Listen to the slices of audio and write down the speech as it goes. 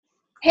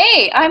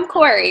Hey, I'm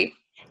Corey.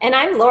 And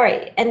I'm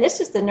Lori, and this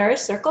is the Nourish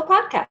Circle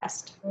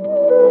podcast.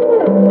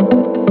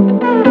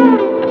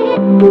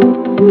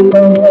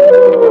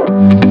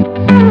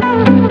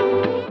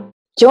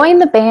 Join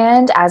the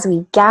band as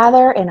we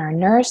gather in our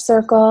Nourish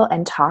Circle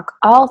and talk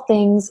all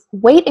things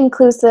weight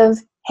inclusive,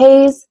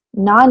 haze,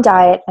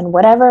 non-diet, and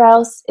whatever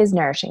else is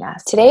nourishing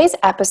us. Today's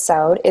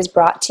episode is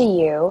brought to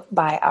you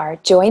by our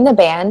Join the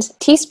Band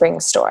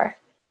Teespring store.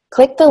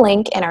 Click the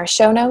link in our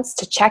show notes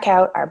to check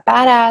out our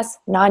badass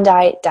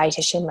non-diet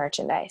dietitian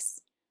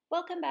merchandise.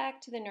 Welcome back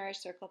to the Nourish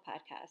Circle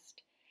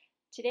podcast.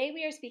 Today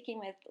we are speaking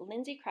with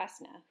Lindsay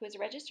Krasna, who is a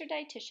registered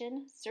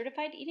dietitian,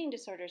 certified eating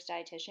disorders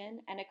dietitian,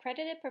 and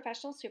accredited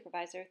professional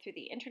supervisor through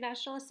the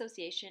International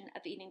Association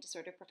of Eating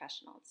Disorder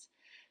Professionals.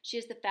 She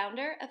is the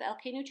founder of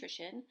LK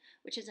Nutrition,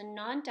 which is a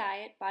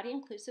non-diet,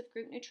 body-inclusive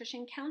group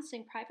nutrition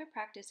counseling private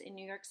practice in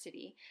New York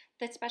City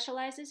that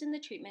specializes in the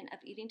treatment of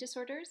eating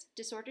disorders,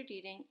 disordered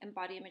eating, and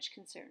body image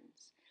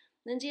concerns.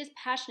 Lindsay is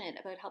passionate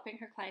about helping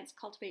her clients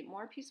cultivate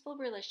more peaceful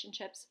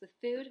relationships with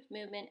food,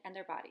 movement, and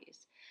their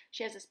bodies.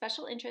 She has a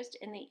special interest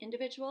in the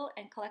individual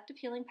and collective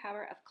healing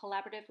power of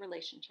collaborative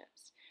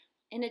relationships.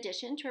 In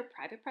addition to her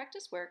private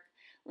practice work,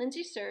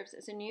 Lindsay serves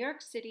as a New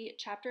York City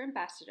chapter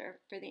ambassador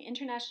for the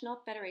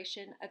International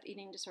Federation of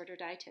Eating Disorder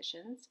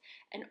Dietitians,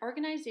 an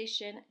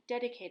organization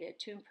dedicated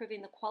to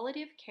improving the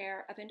quality of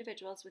care of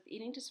individuals with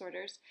eating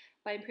disorders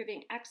by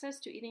improving access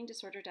to eating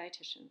disorder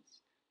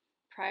dietitians.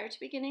 Prior to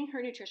beginning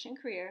her nutrition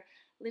career,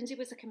 Lindsay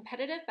was a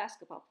competitive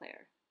basketball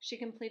player. She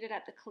completed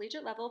at the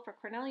collegiate level for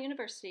Cornell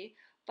University,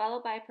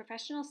 followed by a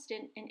professional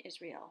stint in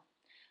Israel.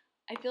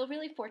 I feel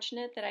really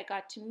fortunate that I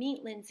got to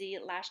meet Lindsay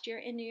last year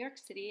in New York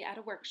City at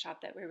a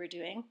workshop that we were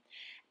doing,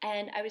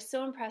 and I was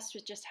so impressed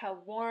with just how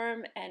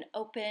warm and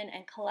open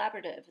and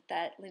collaborative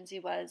that Lindsay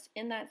was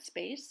in that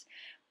space,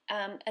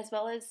 as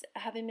well as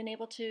having been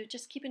able to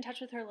just keep in touch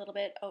with her a little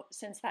bit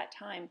since that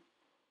time.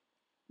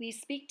 We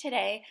speak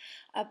today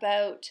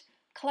about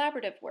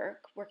collaborative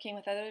work, working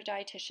with other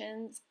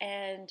dietitians,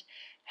 and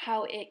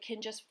how it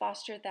can just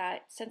foster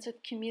that sense of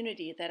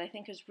community that I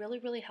think is really,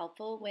 really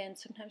helpful when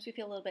sometimes we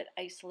feel a little bit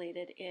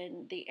isolated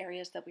in the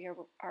areas that we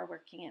are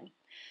working in.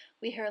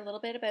 We hear a little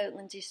bit about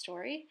Lindsay's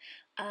story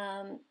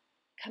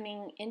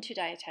coming into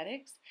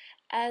dietetics,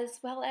 as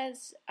well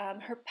as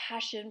her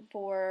passion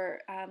for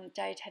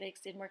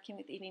dietetics in working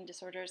with eating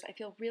disorders. I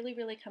feel really,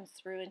 really comes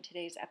through in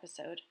today's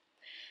episode.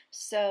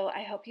 So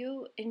I hope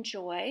you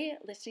enjoy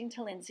listening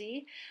to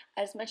Lindsay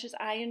as much as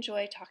I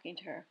enjoy talking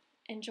to her.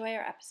 Enjoy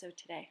our episode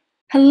today.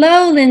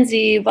 Hello,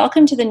 Lindsay.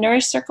 Welcome to the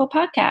Nourish Circle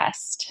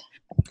podcast.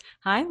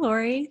 Hi,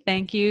 Lori.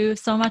 Thank you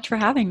so much for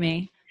having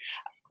me.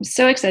 I'm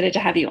so excited to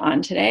have you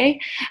on today.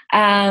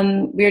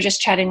 We were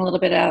just chatting a little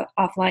bit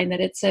offline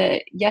that it's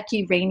a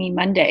yucky, rainy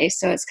Monday,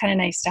 so it's kind of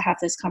nice to have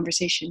this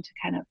conversation to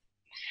kind of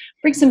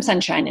bring some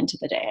sunshine into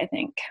the day, I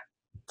think.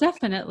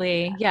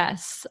 Definitely.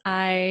 Yes.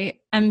 I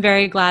am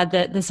very glad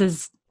that this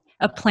is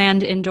a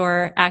planned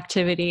indoor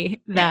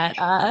activity that,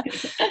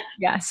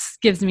 yes,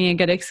 gives me a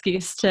good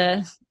excuse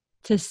to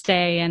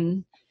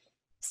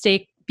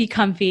be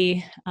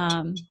comfy,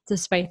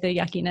 despite the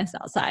yuckiness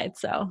outside.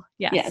 So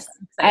yes.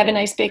 I have a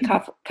nice big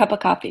cup of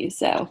coffee,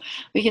 so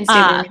we can stay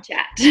warm and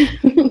chat.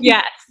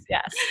 Yes.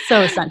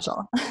 So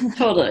essential.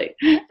 Totally.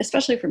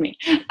 Especially for me.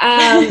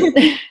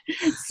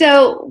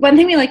 So one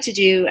thing we like to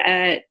do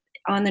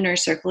on the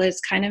Nourish Circle is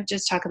kind of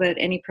just talk about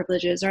any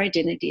privileges or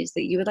identities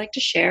that you would like to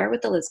share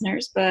with the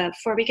listeners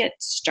before we get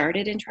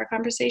started into our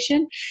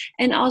conversation,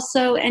 and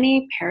also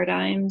any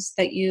paradigms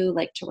that you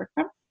like to work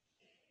from.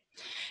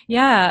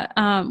 Yeah.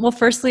 Well,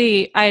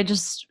 firstly, I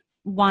just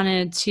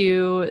wanted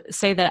to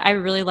say that I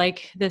really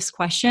like this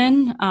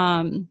question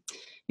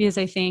because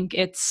I think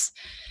it's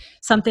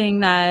something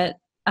that,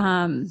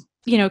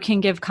 can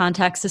give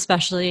context,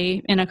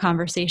 especially in a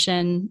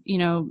conversation,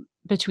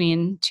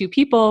 between two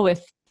people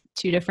with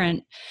two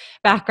different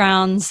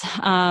backgrounds.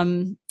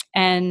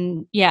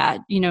 And yeah,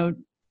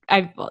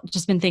 I've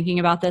just been thinking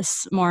about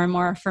this more and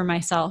more for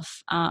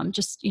myself,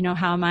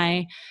 how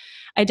my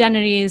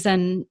identities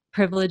and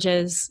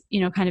privileges,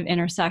 kind of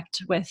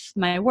intersect with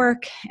my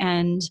work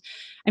and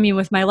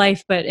with my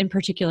life, but in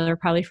particular,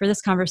 probably for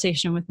this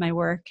conversation with my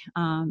work.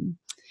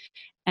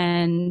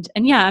 And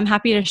yeah, I'm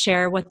happy to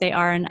share what they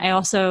are. And I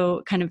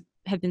also kind of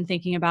have been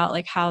thinking about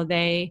like how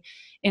they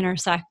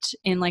intersect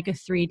in like a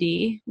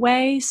 3D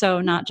way.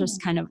 So not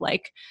just kind of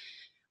like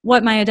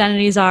what my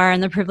identities are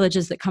and the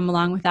privileges that come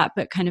along with that,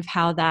 but kind of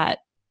how that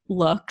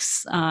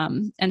looks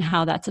and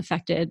how that's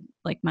affected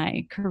like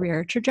my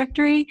career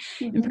trajectory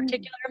in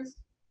particular.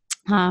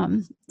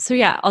 So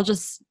yeah,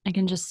 I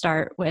can just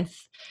start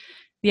with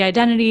the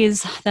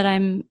identities that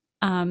I'm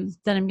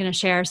going to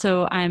share.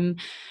 So I'm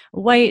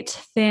white,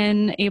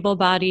 thin,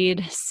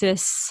 able-bodied,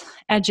 cis,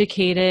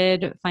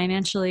 educated,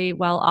 financially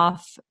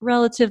well-off,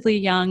 relatively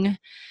young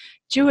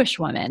Jewish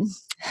woman.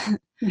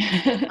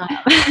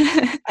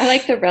 I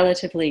like the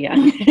relatively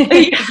young.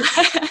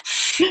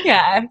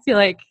 Yeah, I feel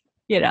like,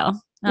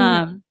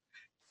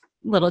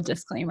 little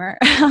disclaimer.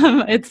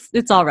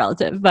 It's all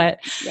relative, but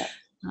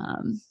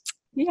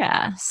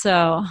Yeah.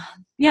 So,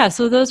 yeah.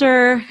 So those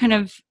are kind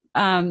of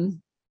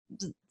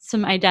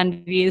some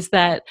identities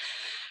that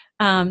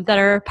that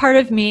are part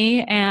of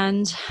me,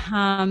 and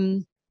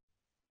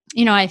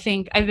I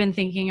think I've been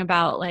thinking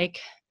about like,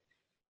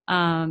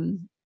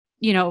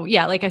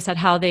 yeah, like I said,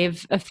 how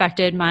they've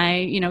affected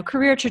my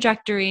career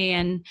trajectory,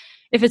 and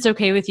if it's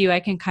okay with you, I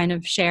can kind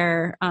of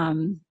share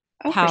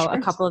Oh, for how a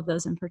sure. couple of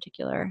those in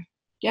particular,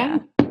 Yeah.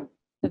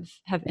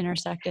 have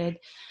intersected.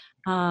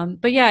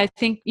 But yeah, I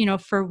think,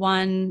 for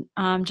one,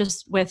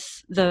 just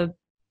with the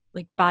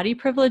like body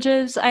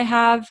privileges I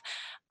have,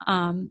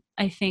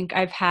 I think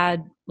I've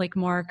had like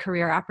more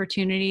career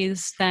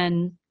opportunities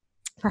than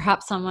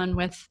perhaps someone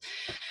with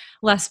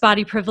less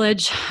body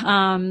privilege.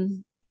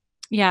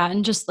 Yeah,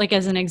 and just like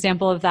as an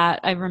example of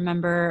that, I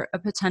remember a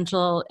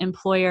potential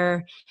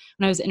employer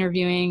when I was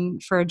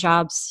interviewing for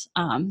jobs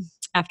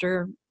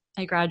after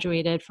I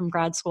graduated from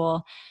grad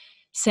school,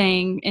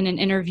 saying in an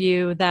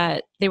interview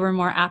that they were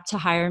more apt to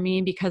hire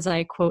me because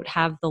I, quote,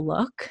 have the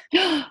look.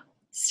 Yeah.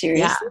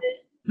 Seriously?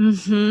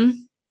 Mm-hmm.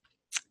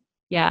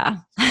 Yeah.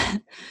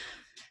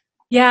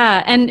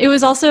 Yeah. And it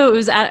was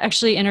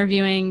actually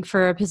interviewing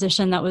for a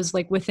position that was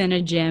like within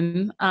a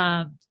gym.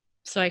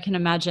 So I can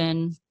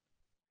imagine,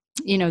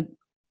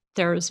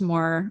 there was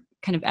more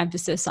kind of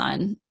emphasis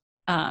on,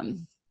 I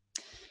don't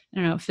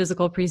know,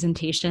 physical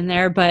presentation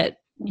there. But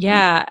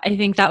yeah, I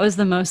think that was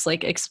the most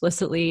like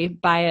explicitly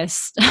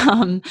biased,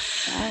 Wow.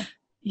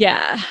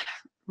 yeah,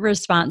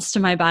 response to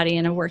my body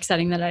in a work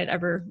setting that I'd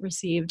ever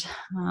received.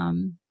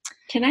 Can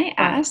I But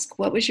ask,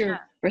 what was your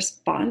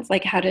response?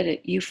 Like, how did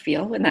you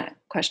feel when that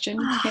question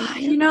came at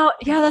you?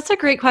 yeah, that's a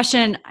great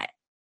question.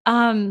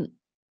 In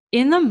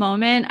the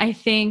moment, I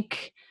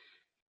think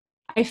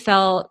I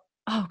felt,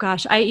 oh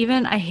gosh, I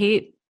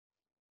hate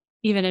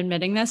even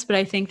admitting this, but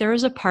I think there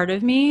was a part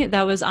of me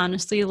that was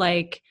honestly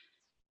like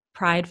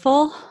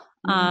prideful.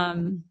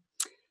 Um,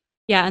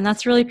 yeah, and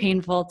that's really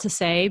painful to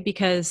say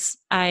because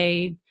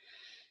I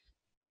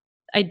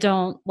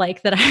don't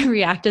like that I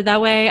reacted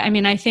that way. I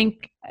mean, I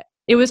think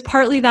it was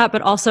partly that,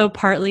 but also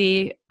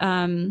partly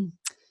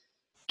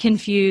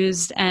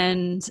confused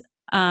and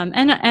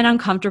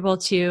uncomfortable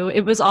too.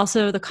 It was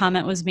also, the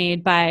comment was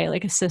made by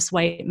like a cis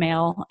white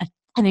male.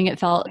 I think it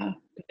felt Oh,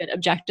 a bit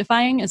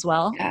objectifying as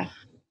well. yeah.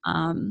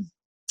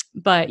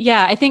 But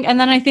yeah, I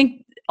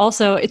think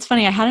also it's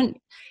funny, I hadn't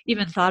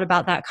even thought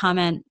about that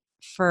comment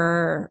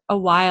for a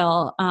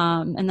while.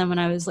 And then when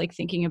I was like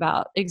thinking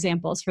about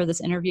examples for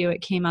this interview,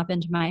 it came up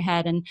into my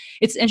head, and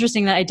it's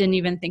interesting that I didn't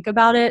even think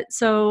about it.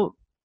 So,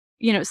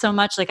 so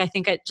much, like, I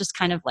think it just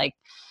kind of like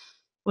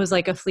was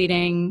like a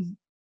fleeting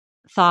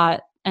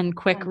thought and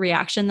quick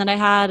reaction that I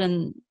had.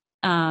 And,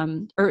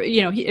 or,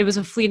 it was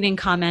a fleeting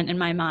comment in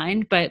my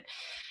mind, but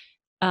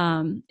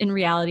in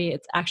reality,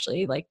 it's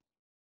actually like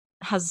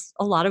has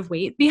a lot of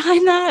weight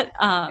behind that,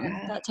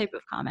 Yeah. that type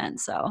of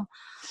comment. So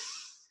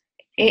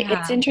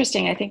It's yeah.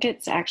 interesting. I think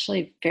it's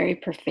actually very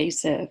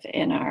pervasive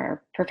in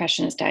our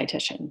profession as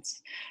dietitians.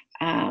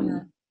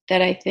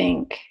 That I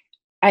think,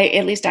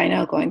 at least I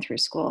know going through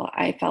school,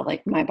 I felt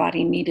like my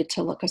body needed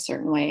to look a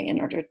certain way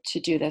in order to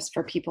do this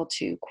for people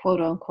to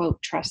quote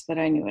unquote trust that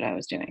I knew what I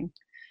was doing.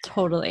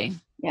 Totally.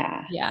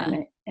 Yeah. Yeah.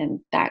 And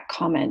that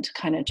comment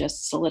kind of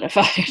just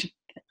solidified.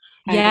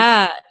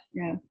 Yeah.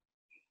 Yeah.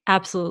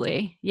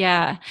 Absolutely.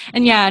 Yeah.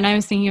 And I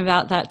was thinking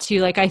about that too.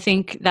 Like, I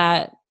think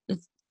that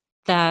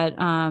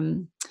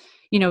even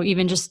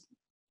just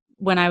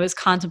when I was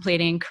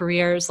contemplating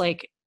careers,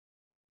 like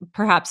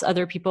perhaps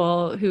other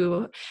people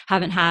who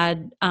haven't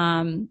had,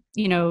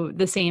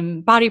 the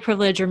same body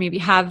privilege, or maybe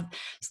have,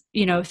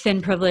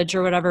 thin privilege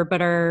or whatever,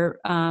 but are,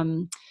 I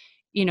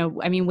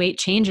mean, weight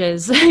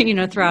changes,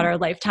 throughout our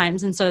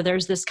lifetimes. And so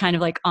there's this kind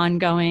of like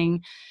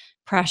ongoing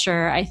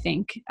pressure, I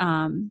think,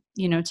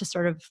 to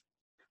sort of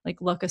like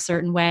look a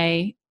certain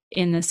way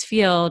in this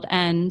field.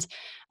 And,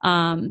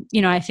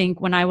 I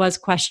think when I was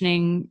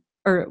questioning,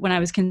 or when I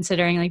was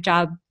considering like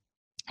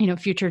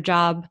future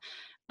job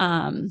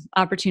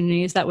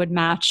opportunities that would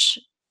match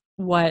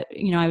what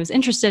I was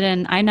interested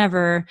in, I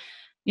never,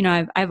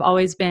 I've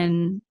always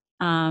been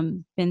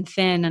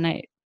thin, and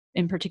I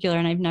in particular,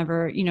 and I've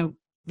never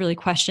really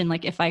questioned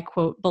like if I,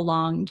 quote,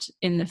 belonged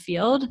in the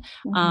field,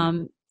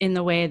 in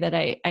the way that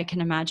I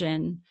can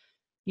imagine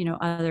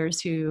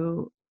others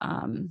who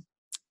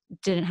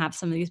didn't have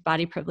some of these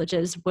body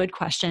privileges would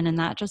question. And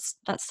that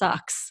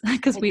sucks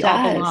because we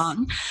all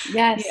belong.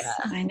 Yes, Yeah.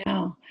 I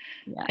know.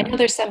 Yeah. I know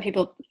there's some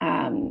people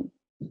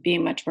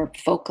being much more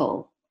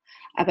vocal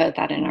about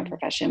that in our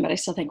profession, but I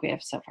still think we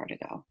have so far to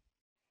go.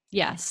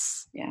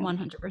 Yes. Yeah.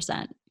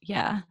 100%.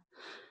 Yeah.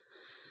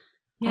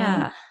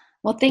 Yeah.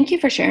 Well, thank you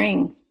for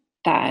sharing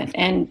that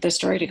and the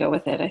story to go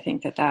with it. I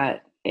think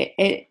that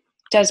it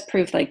does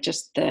prove like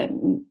just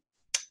the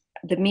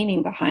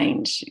meaning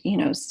behind,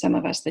 some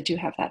of us that do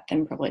have that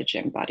thin privilege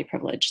and body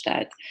privilege,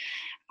 that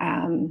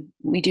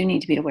we do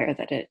need to be aware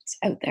that it's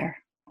out there,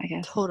 I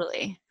guess.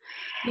 Totally.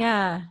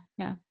 Yeah.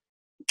 Yeah.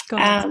 Go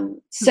ahead.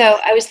 So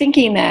I was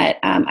thinking that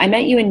I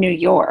met you in New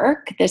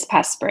York this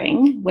past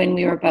spring when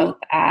we were both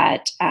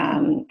at,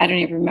 I don't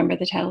even remember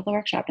the title of the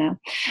workshop now,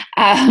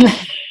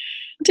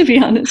 to be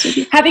honest with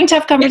you, having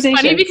tough conversations.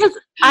 It's funny because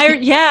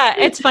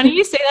it's funny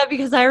you say that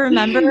because I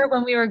remember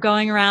when we were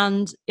going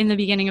around in the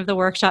beginning of the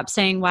workshop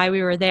saying why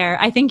we were there.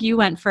 I think you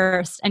went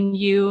first, and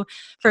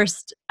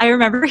I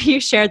remember you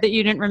shared that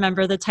you didn't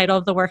remember the title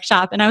of the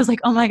workshop, and I was like,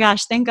 oh my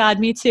gosh, thank God,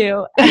 me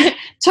too.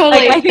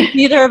 Totally. I think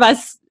neither of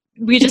us,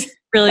 we just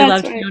really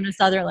loved right. Fiona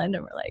Sutherland,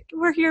 and we're like,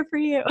 we're here for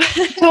you.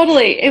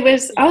 Totally. It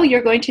was, oh,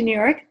 you're going to New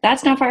York?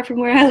 That's not far from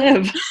where I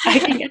live. I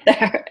can get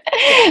there.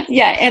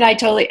 Yeah. And I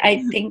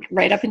think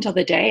right up until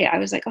the day, I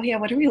was like, oh yeah,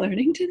 what are we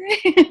learning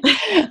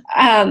today?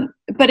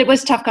 But it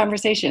was tough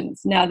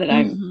conversations now that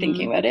I'm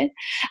thinking about it.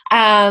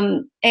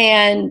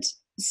 And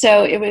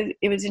so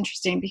it was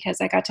interesting because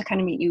I got to kind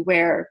of meet you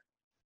where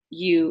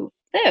you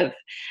live,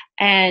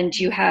 and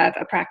you have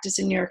a practice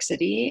in New York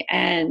City,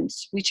 and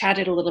we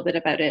chatted a little bit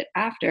about it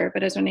after,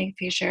 but I was wondering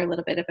if you share a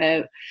little bit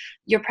about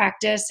your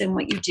practice and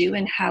what you do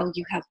and how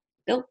you have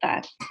built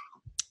that.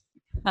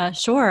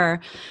 Sure.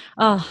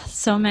 Oh,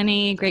 so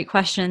many great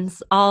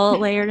questions all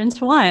layered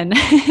into one.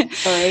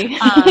 Sorry.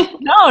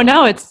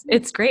 No,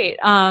 it's great.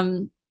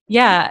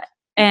 Yeah.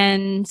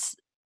 And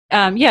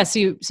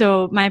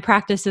so my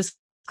practice is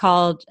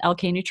called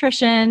LK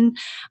Nutrition.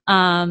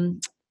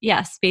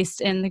 Yes,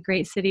 based in the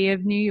great city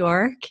of New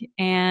York.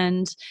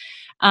 And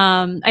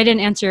I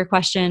didn't answer your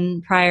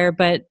question prior,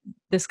 but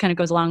this kind of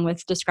goes along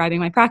with describing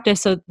my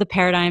practice. So the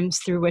paradigms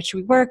through which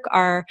we work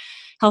are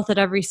health at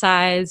every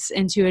size,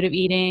 intuitive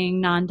eating,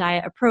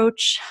 non-diet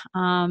approach.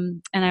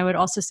 And I would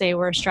also say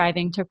we're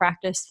striving to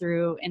practice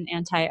through an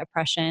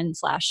anti-oppression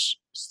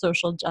 /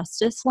 social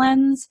justice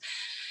lens.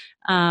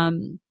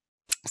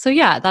 So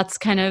yeah, that's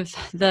kind of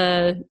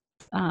the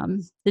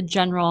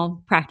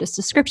general practice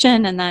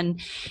description. And then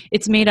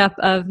it's made up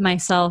of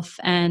myself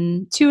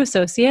and two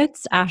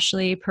associates,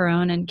 Ashley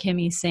Perrone and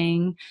Kimmy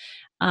Singh,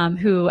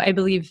 who I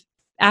believe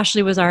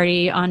Ashley was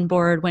already on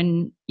board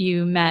when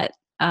you met.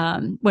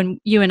 When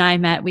you and I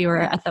met, we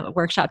were at the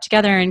workshop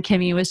together, and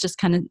Kimmy was just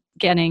kind of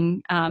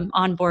getting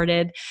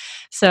onboarded.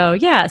 So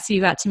you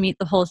got to meet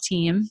the whole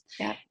team.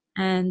 Yeah.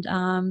 And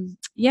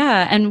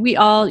and we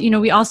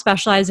all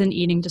specialize in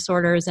eating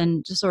disorders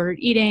and disordered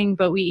eating,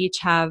 but we each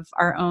have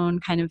our own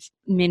kind of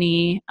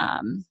mini,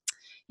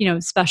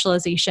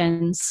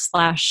 specializations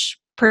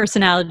 /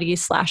 personality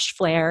 /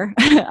 flair.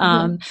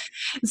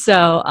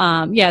 So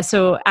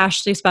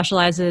Ashley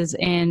specializes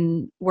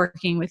in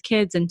working with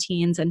kids and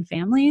teens and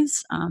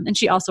families, and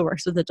she also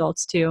works with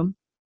adults too.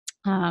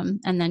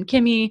 And then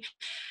Kimmy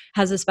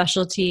has a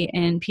specialty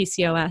in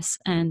PCOS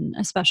and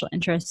a special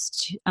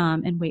interest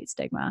in weight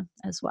stigma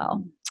as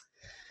well.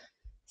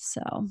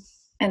 So.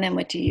 And then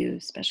what do you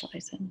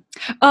specialize in?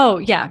 Oh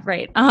yeah,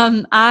 right.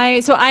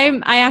 I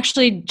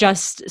actually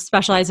just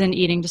specialize in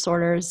eating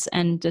disorders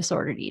and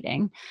disordered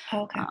eating.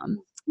 Okay.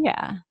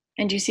 Yeah.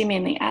 And do you see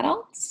mainly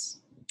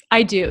adults?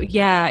 I do.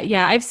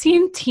 Yeah. I've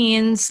seen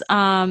teens.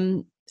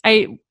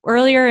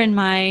 Earlier in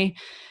my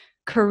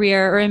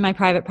career, or in my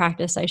private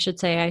practice, I should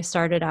say, I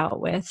started out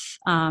with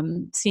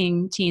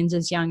seeing teens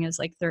as young as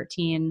like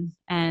 13.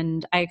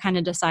 And I kind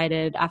of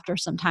decided after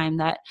some time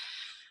that,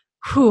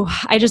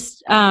 I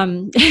just,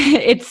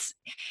 it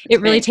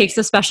really takes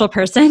a special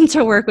person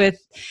to work with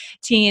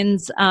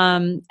teens.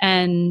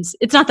 And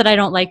it's not that I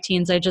don't like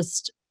teens. I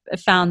just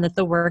found that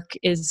the work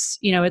is,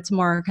 it's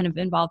more kind of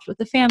involved with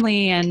the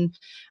family, and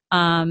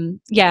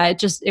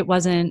it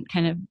wasn't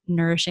kind of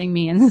nourishing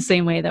me in the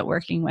same way that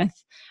working with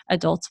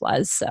adults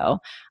was. So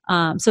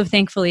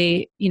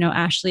thankfully,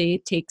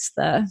 Ashley takes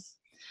the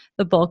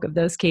bulk of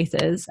those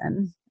cases,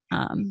 and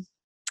I'm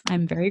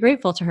very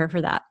grateful to her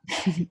for that.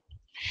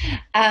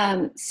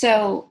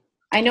 So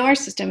I know our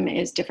system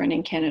is different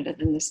in Canada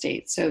than the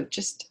States. So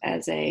just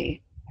as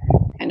a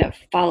kind of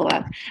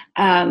follow-up,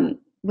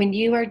 when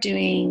you are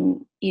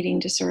doing eating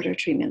disorder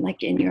treatment,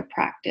 like in your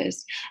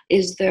practice,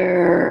 is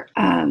there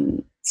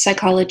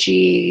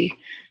psychology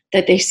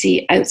that they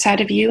see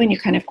outside of you and you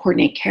kind of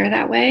coordinate care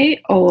that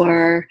way?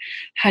 Or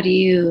how do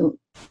you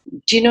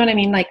know what I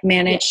mean? Like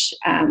manage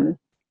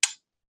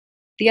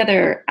the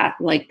other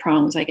like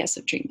prongs, I guess,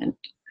 of treatment?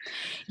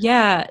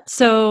 Yeah.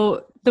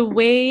 So the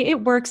way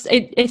it works,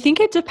 I think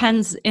it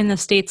depends in the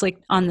States, like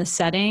on the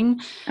setting.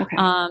 Okay.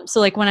 So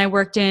like when I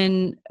worked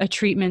in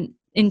treatment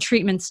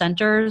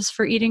centers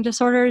for eating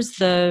disorders,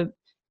 the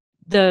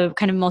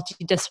kind of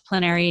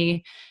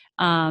multidisciplinary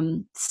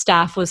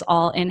staff was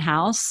all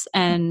in-house.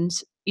 And,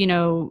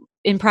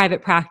 in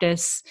private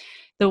practice,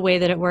 the way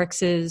that it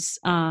works is,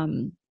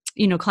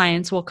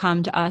 clients will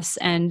come to us,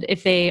 and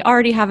if they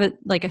already have a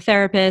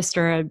therapist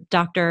or a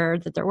doctor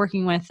that they're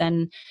working with,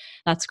 then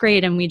that's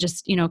great. And we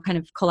just, kind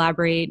of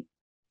collaborate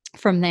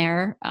from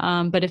there.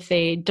 But if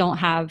they don't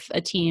have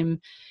a team,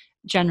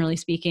 generally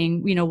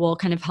speaking, we'll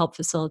kind of help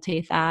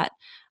facilitate that.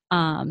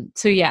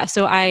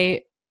 So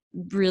I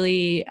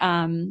really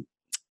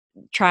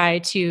try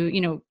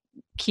to,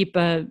 keep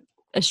a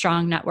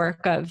strong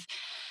network of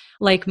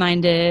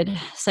like-minded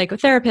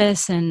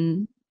psychotherapists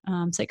and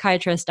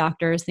psychiatrists,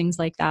 doctors, things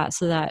like that,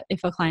 so that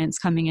if a client's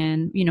coming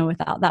in,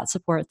 without that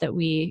support, that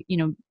we,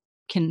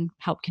 can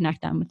help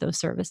connect them with those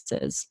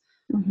services.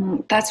 Mm-hmm.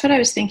 That's what I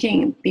was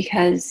thinking,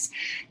 because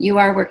you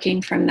are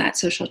working from that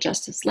social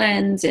justice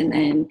lens, and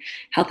then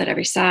health at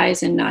every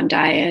size and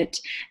non-diet.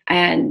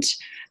 And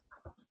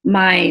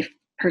my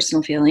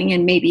personal feeling,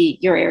 and maybe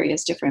your area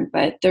is different,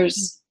 but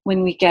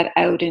when we get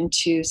out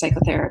into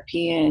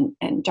psychotherapy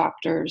and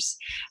doctors,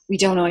 we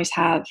don't always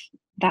have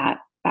that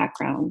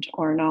background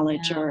or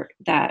knowledge or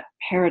that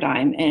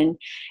paradigm. And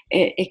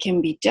it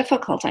can be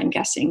difficult, I'm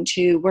guessing,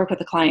 to work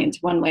with a client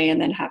one way and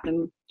then have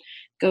them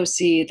go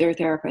see their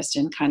therapist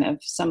and kind of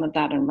some of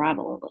that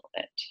unravel a little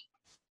bit.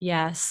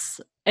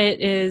 Yes, it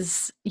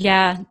is.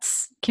 Yeah, it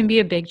can be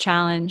a big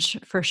challenge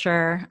for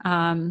sure.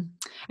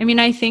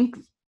 I think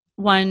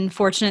one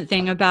fortunate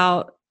thing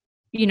about,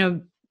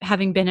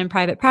 having been in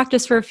private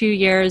practice for a few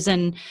years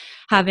and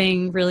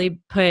having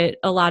really put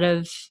a lot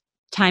of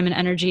time and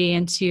energy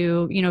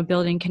into,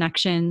 building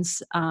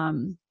connections,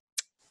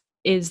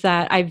 is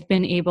that I've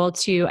been able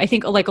to, I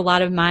think like a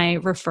lot of my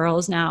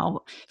referrals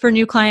now for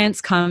new clients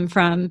come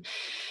from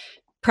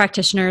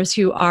practitioners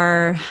who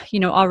are,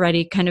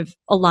 already kind of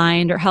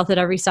aligned or health at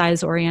every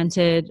size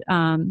oriented.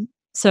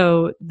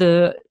 So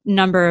the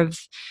number of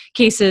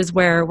cases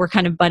where we're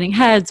kind of butting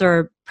heads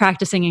or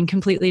practicing in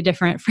completely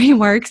different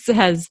frameworks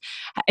has,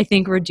 I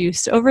think,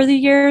 reduced over the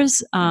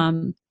years.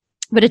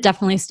 But it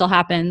definitely still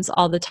happens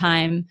all the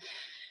time.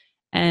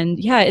 And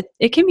yeah,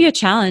 it can be a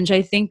challenge.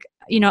 I think,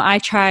 I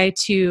try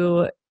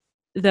to,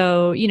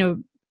 though,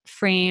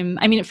 frame,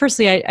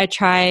 firstly, I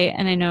try,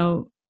 and I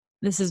know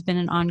this has been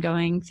an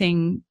ongoing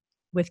thing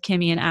with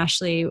Kimmy and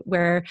Ashley,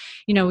 where,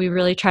 we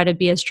really try to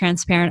be as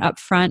transparent up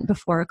front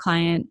before a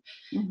client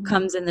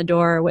comes in the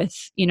door with,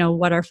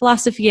 what our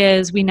philosophy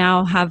is. We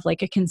now have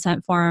like a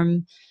consent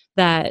form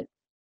that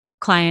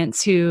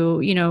clients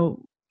who,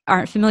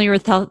 aren't familiar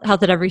with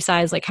health at every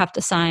size, like have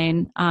to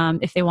sign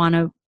if they want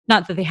to.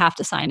 Not that they have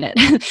to sign it,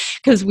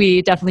 because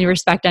we definitely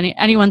respect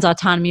anyone's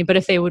autonomy, but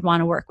if they would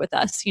want to work with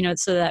us,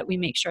 so that we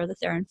make sure that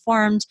they're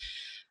informed.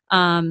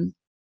 And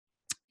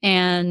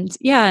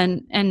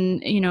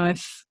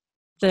if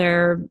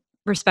their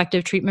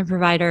respective treatment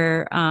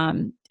provider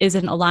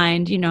isn't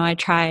aligned, I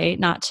try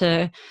not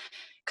to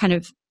kind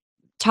of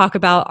talk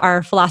about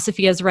our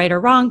philosophy as right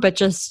or wrong, but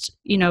just,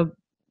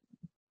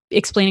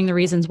 explaining the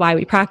reasons why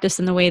we practice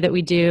in the way that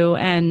we do,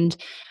 and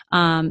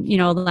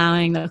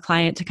allowing the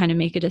client to kind of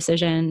make a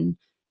decision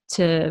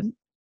to,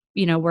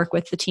 work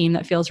with the team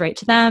that feels right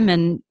to them.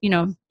 And,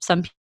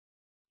 some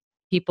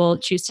people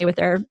choose to stay with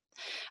their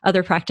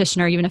other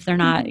practitioner, even if they're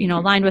not,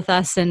 aligned with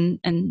us, and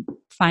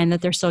find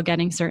that they're still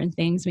getting certain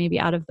things maybe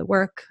out of the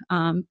work.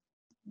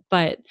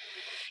 But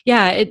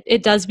yeah,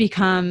 it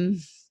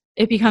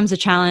becomes a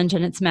challenge,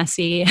 and it's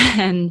messy,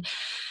 and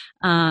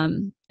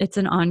it's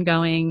an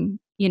ongoing,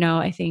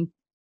 I think,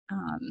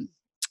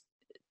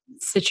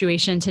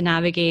 situation to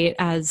navigate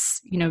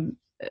as,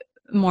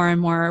 more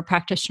and more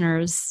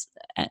practitioners,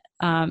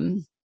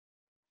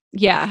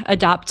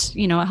 adopt,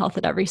 a health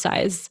at every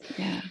size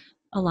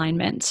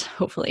alignment,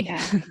 hopefully.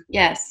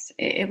 Yes,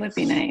 it would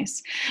be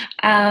nice.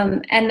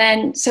 And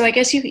then, so I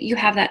guess you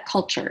have that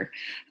culture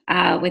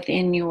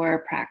within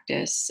your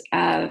practice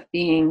of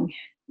being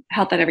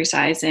health at every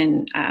size.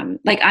 And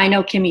like, I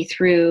know Kimmy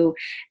through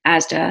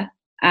ASDA.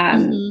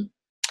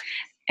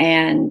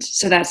 And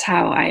so that's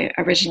how I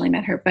originally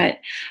met her. But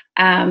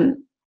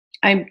I'm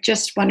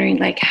just wondering,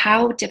 like,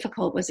 how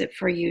difficult was it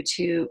for you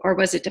to, or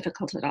was it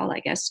difficult at all,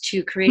 I guess,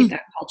 to create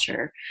that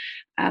culture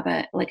of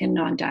a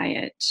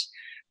non-diet,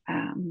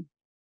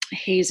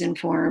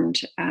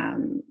 HAES-informed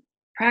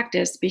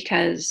practice?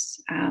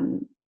 Because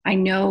I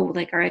know,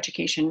 like, our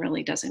education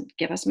really doesn't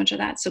give us much of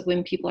that. So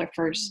when people are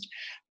first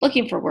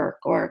looking for work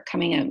or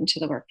coming out into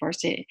the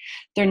workforce,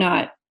 they're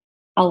not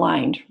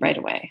aligned right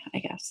away, I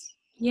guess.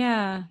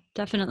 Yeah,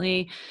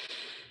 definitely.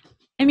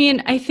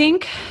 I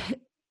think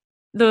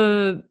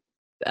the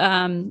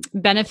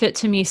benefit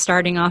to me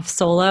starting off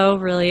solo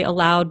really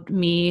allowed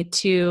me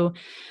to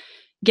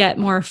get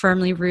more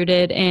firmly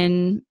rooted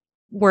in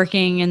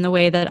working in the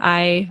way that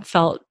I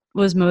felt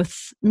was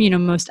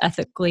most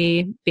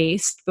ethically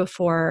based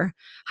before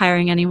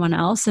hiring anyone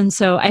else. And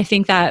so I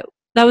think that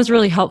was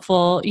really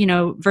helpful,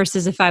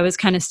 versus if I was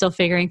kind of still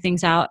figuring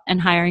things out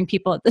and hiring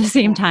people at the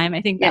same time.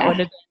 I think that would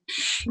have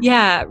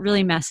been,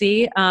 really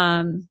messy.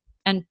 And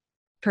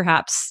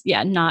perhaps,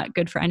 not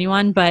good for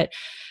anyone. But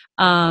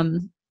I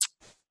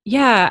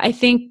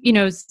think,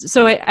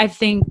 so I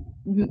think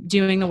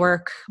doing the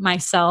work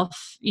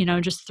myself,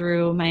 just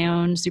through my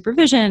own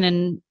supervision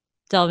and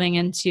delving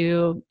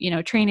into,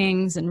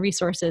 trainings and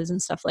resources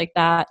and stuff like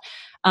that,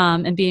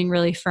 and being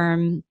really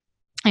firm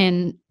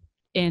in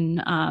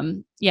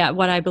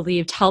what I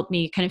believed helped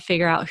me kind of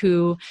figure out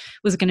who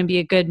was going to be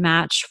a good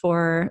match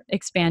for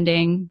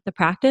expanding the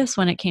practice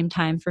when it came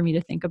time for me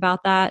to think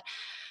about that.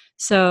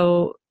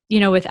 So,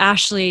 with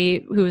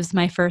Ashley, who was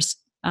my first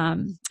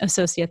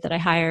associate that I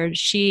hired,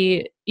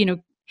 she,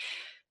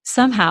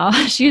 somehow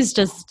she's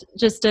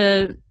just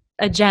a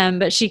gem,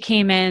 but she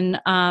came in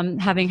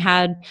having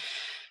had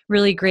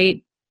really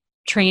great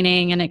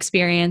training and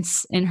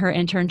experience in her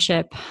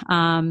internship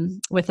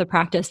with a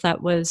practice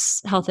that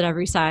was Health at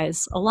Every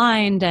Size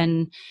aligned,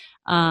 and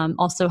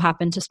also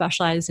happened to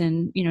specialize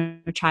in,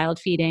 child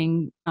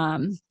feeding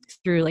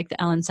through like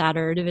the Ellen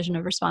Satter Division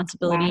of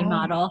Responsibility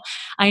model.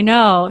 I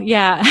know.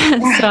 Yeah.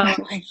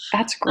 So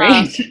that's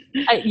great.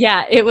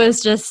 It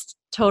was just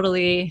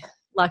totally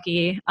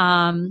lucky.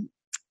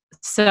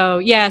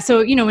 So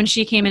when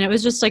she came in, it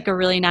was just like a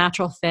really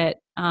natural fit.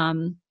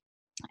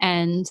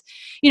 And,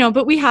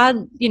 but we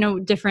had,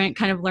 different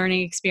kind of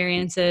learning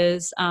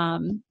experiences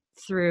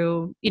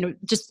through,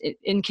 just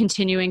in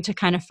continuing to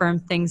kind of firm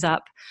things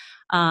up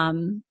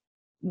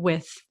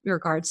with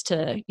regards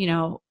to,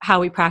 how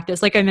we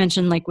practice. Like I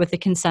mentioned, like with the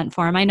consent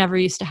form, I never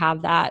used to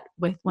have that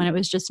when it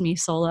was just me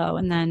solo.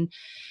 And then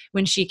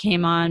when she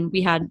came on,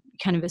 we had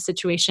kind of a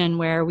situation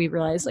where we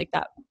realized like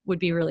that would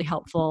be really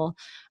helpful,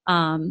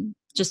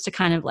 just to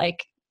kind of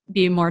like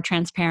be more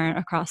transparent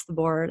across the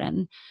board.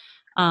 And,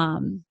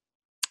 so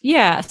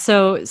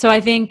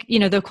I think,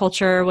 the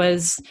culture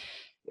was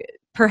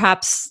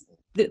perhaps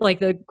like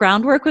the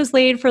groundwork was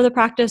laid for the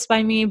practice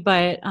by me,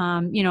 but,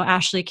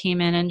 Ashley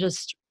came in and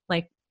just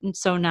like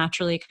so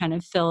naturally kind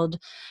of filled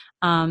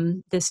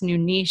this new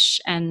niche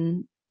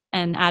and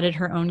added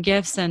her own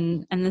gifts,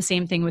 and the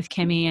same thing with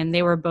Kimmy. And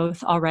they were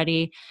both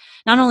already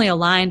not only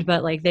aligned,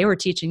 but like they were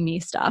teaching me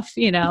stuff,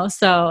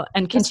 so,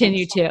 and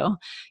continue to.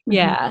 Mm-hmm.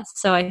 Yeah.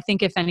 So I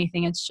think if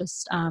anything, it's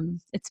just,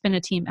 it's been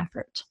a team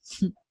effort.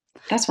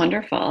 That's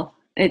wonderful.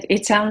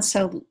 It sounds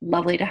so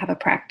lovely to have a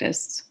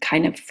practice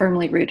kind of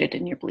firmly rooted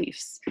in your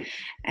beliefs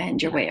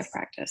and your way of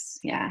practice.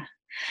 Yeah.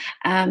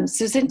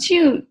 So since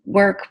you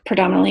work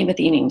predominantly with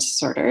eating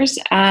disorders,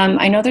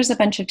 I know there's a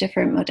bunch of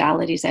different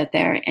modalities out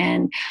there,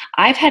 and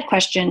I've had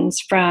questions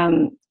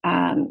from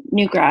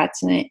new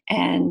grads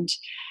and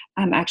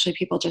actually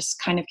people just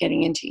kind of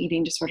getting into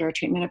eating disorder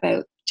treatment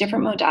about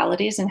different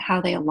modalities and how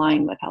they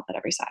align with Health at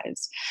Every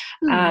Size.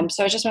 So I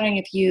was just wondering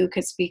if you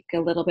could speak a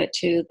little bit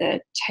to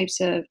the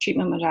types of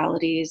treatment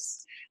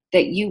modalities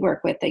that you work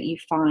with that you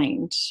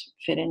find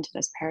fit into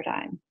this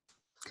paradigm.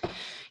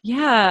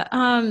 Yeah,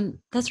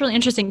 that's really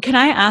interesting. Can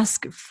I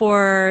ask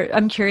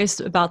I'm curious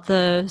about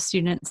the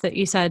students that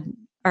you said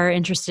are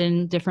interested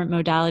in different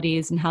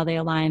modalities and how they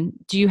align.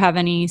 Do you have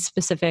any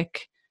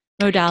specific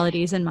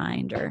modalities in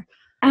mind, or?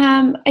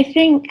 I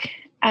think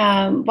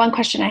one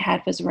question I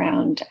had was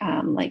around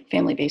like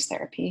family-based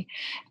therapy,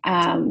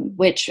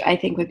 which I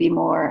think would be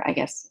more, I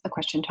guess, a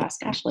question to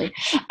ask Ashley,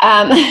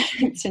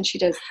 since she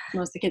does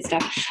most of the kids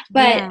stuff.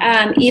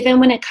 But even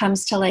when it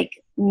comes to like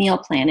meal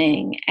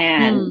planning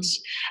and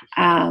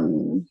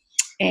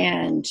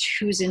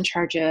who's in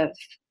charge of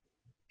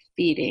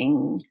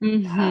feeding,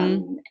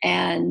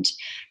 and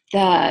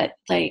I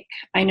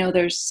know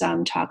there's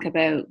some talk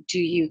about, do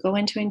you go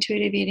into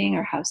intuitive eating,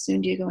 or how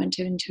soon do you go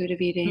into intuitive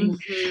eating?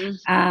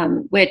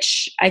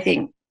 Which I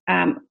think,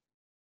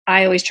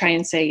 I always try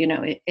and say,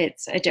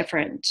 it's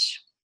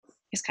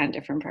kind of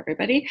different for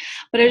everybody,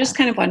 but I'm just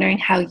kind of wondering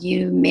how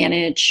you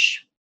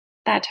manage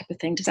that type of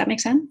thing. Does that make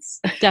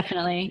sense?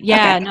 Definitely.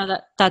 Yeah, okay. No,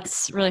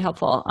 that's really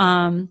helpful.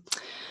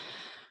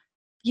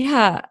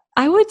 Yeah,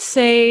 I would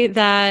say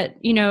that,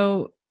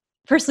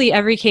 firstly,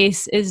 every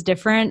case is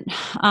different.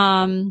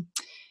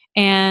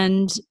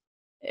 And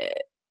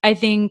I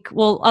think,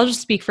 I'll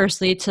just speak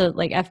firstly to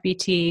like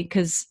FBT,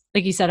 because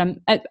like you said,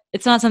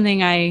 it's not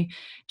something I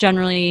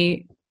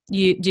generally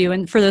do.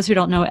 And for those who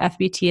don't know what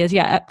FBT is,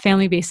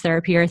 family-based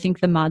therapy, or I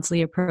think the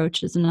Maudsley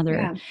approach is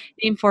another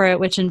name for it,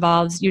 which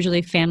involves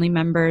usually family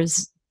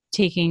members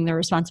taking the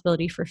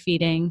responsibility for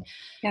feeding,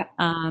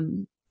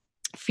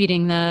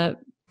 feeding the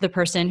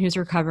person who's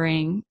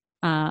recovering,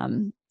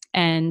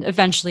 and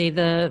eventually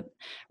the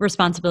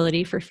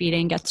responsibility for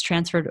feeding gets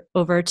transferred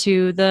over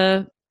to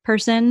the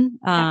person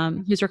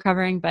who's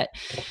recovering. But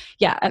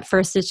at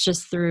first it's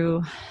just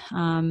through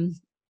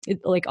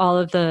like all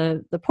of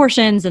the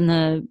portions and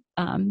the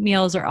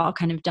meals are all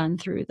kind of done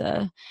through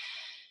the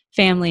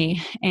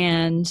family.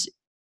 And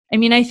I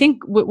mean, I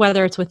think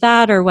whether it's with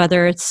that or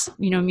whether it's,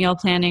 meal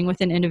planning with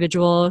an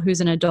individual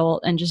who's an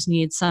adult and just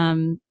needs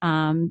some,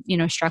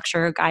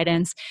 structure or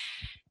guidance,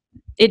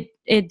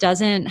 it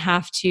doesn't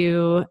have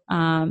to,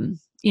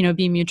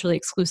 be mutually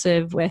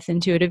exclusive with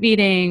intuitive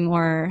eating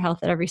or Health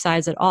at Every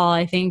Size at all.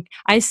 I think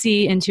I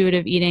see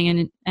intuitive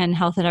eating and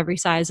Health at Every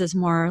Size as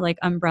more like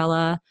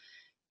umbrella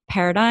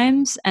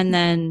paradigms. And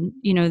then,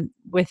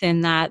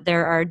 within that,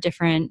 there are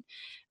different,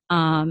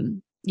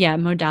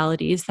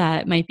 modalities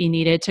that might be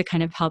needed to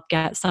kind of help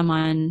get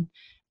someone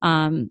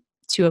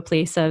to a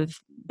place of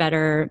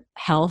better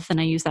health. And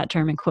I use that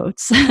term in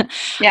quotes.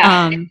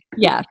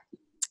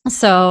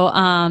 So,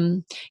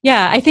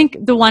 I think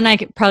the one I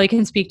probably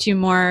can speak to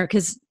more,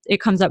 because it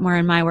comes up more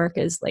in my work,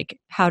 is like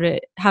how to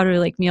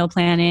like meal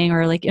planning,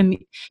 or like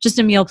just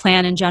a meal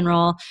plan in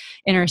general,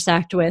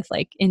 intersect with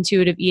like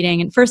intuitive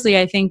eating. And firstly,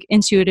 I think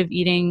intuitive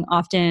eating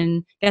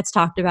often gets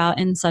talked about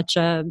in such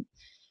a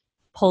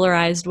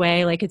polarized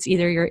way. Like it's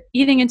either you're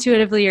eating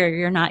intuitively or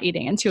you're not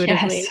eating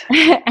intuitively.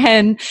 Yes.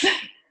 And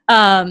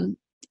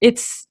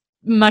it's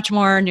much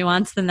more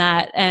nuanced than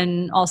that.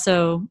 And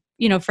also,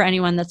 for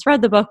anyone that's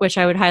read the book, which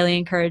I would highly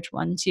encourage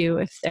one to,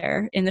 if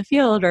they're in the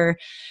field or,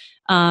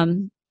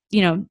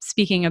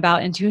 speaking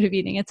about intuitive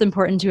eating, it's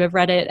important to have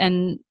read it.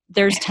 And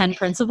there's 10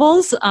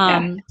 principles.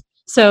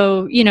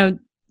 So,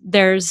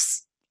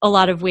 there's a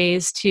lot of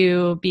ways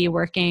to be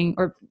working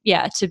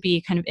to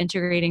be kind of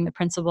integrating the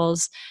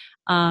principles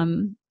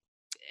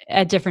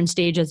at different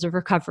stages of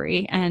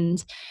recovery.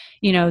 And,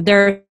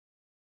 there are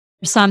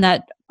some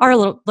that are a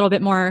little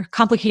bit more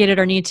complicated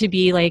or need to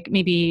be like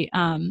maybe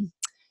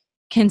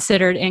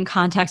considered in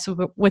context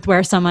with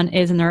where someone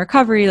is in their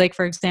recovery. Like,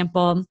 for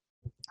example,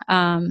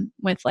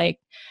 with like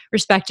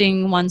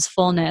respecting one's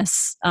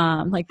fullness,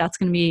 like that's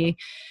going to be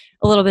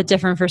a little bit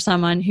different for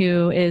someone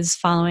who is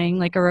following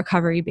like a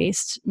recovery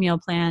based meal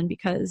plan,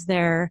 because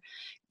they're,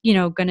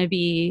 going to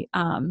be,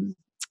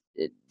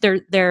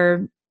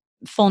 their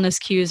fullness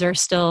cues are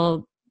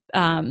still,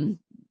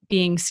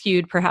 being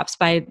skewed perhaps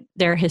by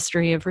their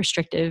history of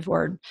restrictive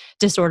or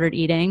disordered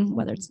eating,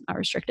 whether it's not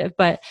restrictive,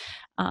 but,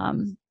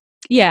 and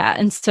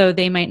so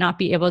they might not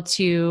be able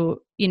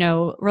to,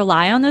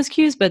 rely on those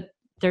cues, but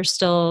there's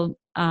still,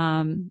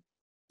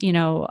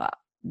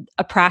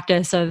 a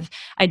practice of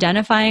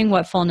identifying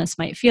what fullness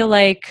might feel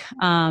like,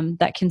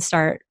 that can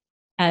start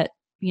at,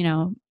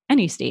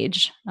 any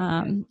stage.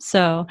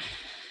 So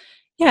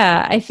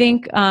yeah, I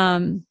think,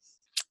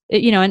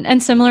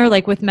 and similar,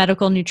 like with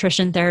medical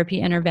nutrition therapy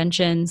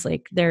interventions,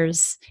 like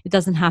it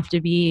doesn't have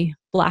to be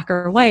black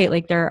or white.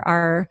 Like there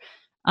are,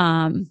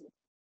 a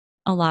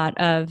lot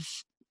of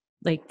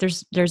like,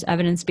 there's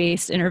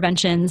evidence-based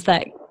interventions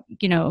that,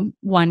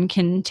 one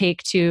can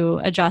take to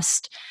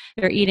adjust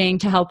their eating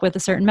to help with a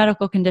certain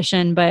medical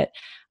condition, but,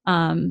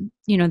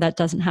 that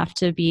doesn't have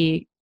to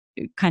be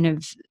kind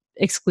of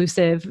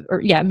exclusive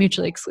or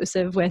mutually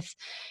exclusive with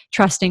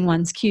trusting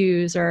one's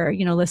cues or,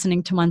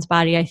 listening to one's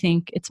body. I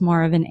think it's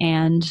more of an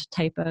and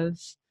type of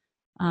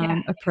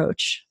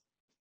approach.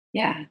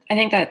 Yeah. I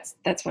think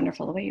that's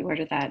wonderful the way you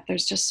worded that.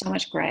 There's just so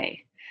much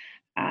gray.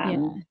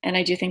 And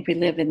I do think we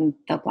live in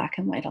the black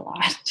and white a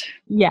lot.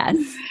 Yes.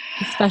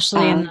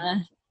 Especially in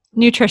the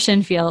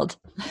nutrition field.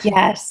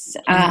 Yes.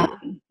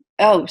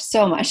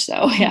 So much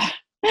so. Yeah.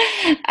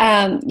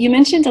 You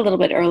mentioned a little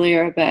bit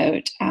earlier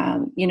about,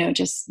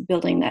 just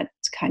building that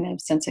kind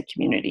of sense of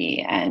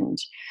community and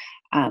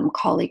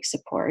colleague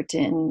support.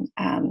 And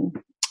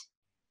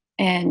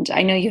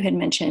I know you had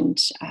mentioned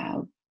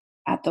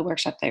at the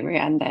workshop that we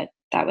ran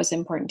that was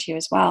important to you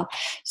as well.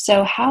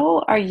 So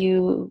how are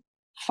you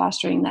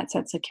fostering that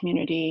sense of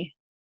community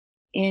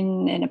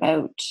in and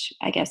about,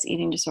 I guess,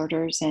 eating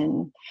disorders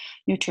and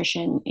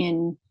nutrition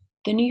in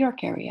the New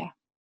York area?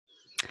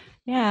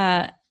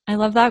 Yeah, I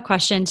love that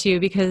question too,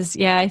 because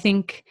I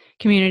think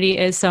community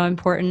is so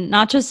important,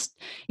 not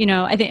just,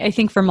 I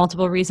think for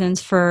multiple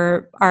reasons,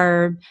 for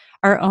our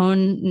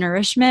own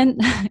nourishment,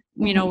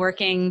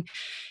 working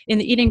in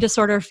the eating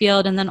disorder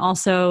field, and then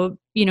also,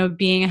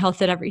 being a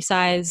health at every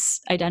size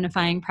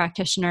identifying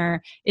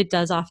practitioner, it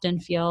does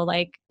often feel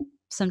like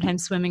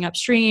sometimes swimming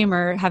upstream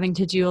or having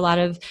to do a lot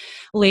of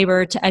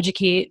labor to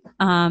educate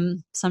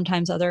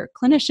sometimes other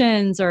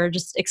clinicians or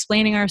just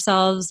explaining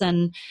ourselves.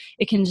 And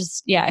it can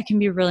just, it can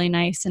be really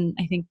nice. And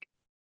I think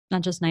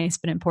not just nice,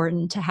 but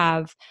important to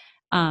have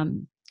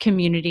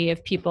community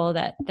of people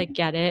that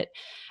get it.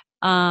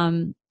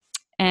 And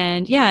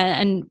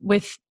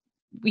with,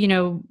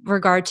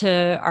 regard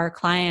to our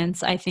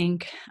clients, I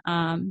think,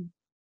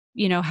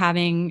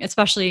 having,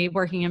 especially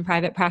working in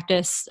private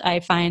practice,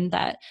 I find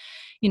that,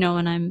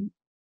 when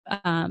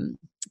I'm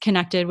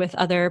connected with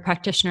other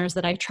practitioners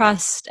that I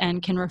trust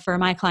and can refer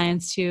my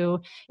clients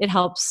to, it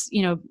helps,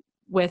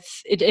 with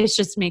it, it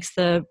just makes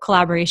the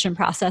collaboration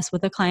process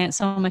with a client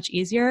so much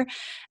easier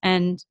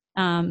and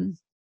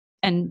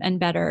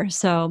better.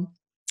 So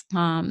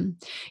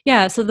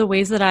so the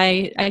ways that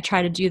I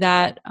try to do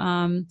that,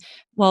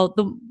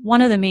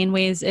 one of the main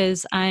ways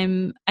is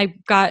I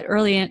got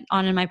early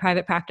on in my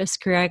private practice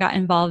career, I got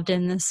involved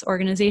in this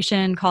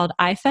organization called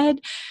IFED,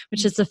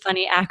 which is a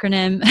funny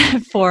acronym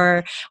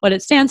for what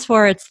it stands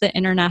for. It's the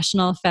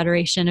International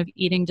Federation of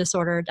Eating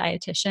Disorder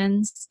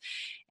Dietitians.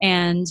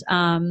 And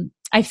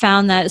I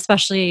found that,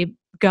 especially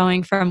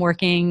going from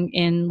working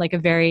in like a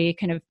very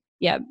kind of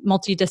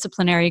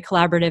multidisciplinary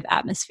collaborative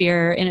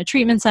atmosphere in a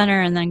treatment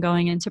center, and then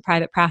going into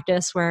private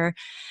practice where,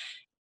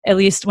 at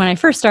least when I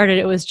first started,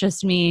 it was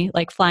just me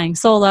like flying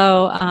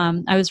solo.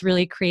 I was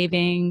really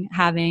craving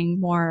having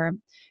more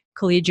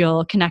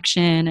collegial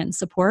connection and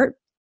support.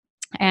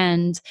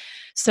 And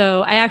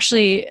so I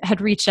actually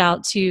had reached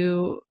out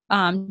to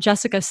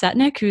Jessica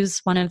Setnick,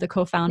 who's one of the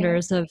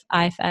co-founders of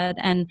IFED,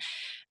 and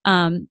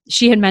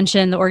she had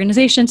mentioned the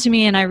organization to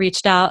me, and I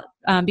reached out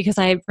because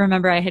I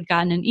remember I had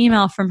gotten an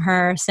email from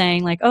her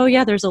saying like, oh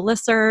yeah, there's a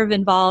listserv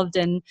involved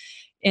in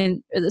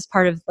as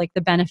part of like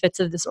the benefits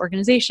of this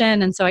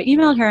organization. And so I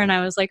emailed her and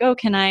I was like, oh,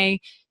 can I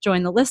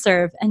join the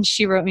listserv? And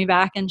she wrote me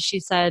back and she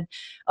said,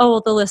 oh,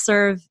 well, the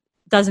listserv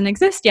doesn't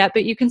exist yet,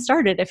 but you can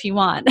start it if you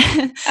want.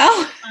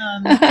 Oh.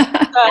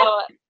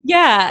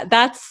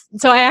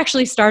 So I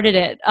actually started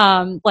it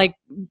like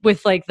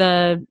with like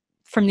the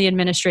from the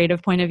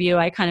administrative point of view,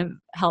 I kind of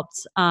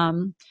helped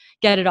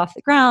get it off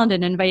the ground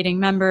and inviting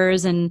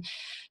members. And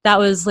that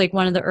was like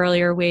one of the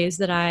earlier ways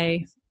that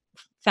I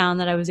found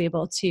that I was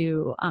able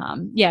to,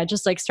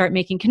 just like start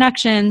making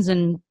connections.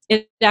 And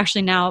it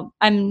actually, now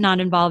I'm not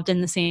involved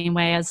in the same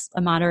way as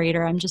a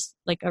moderator. I'm just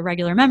like a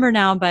regular member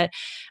now, but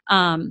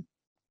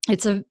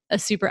it's a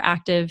super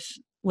active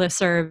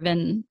listserv,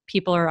 and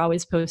people are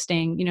always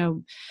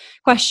posting,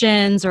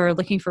 questions or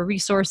looking for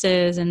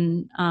resources.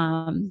 And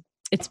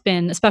it's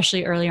been,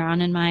 especially earlier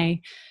on in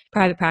my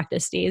private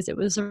practice days, it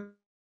was a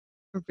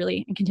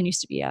really, and continues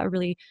to be a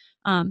really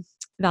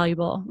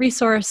valuable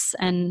resource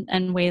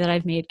and way that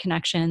I've made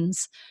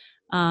connections.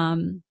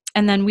 And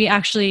then we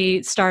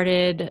actually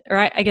started,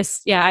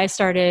 I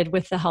started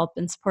with the help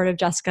and support of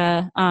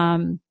Jessica,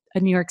 a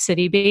New York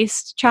City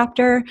based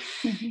chapter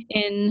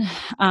in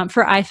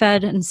for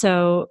IFED. And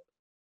so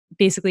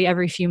basically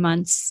every few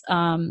months,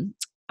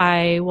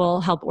 I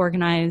will help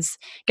organize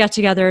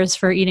get-togethers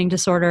for eating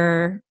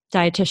disorder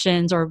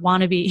dietitians or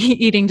wannabe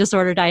eating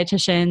disorder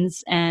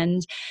dietitians.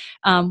 And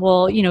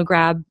we'll,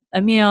 grab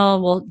a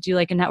meal, we'll do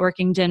like a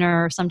networking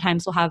dinner, or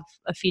sometimes we'll have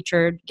a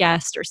featured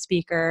guest or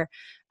speaker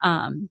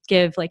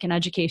give like an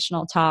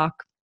educational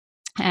talk.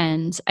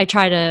 And I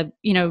try to,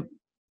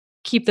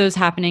 keep those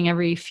happening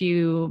every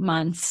few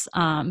months.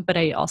 But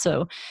I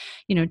also,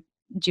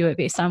 do it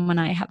based on when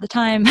I have the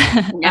time.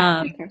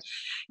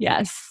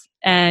 Yes.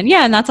 And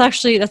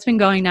that's been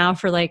going now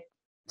for like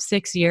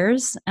 6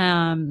 years.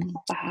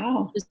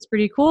 Wow. It's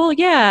pretty cool.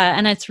 Yeah.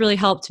 And it's really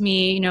helped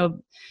me,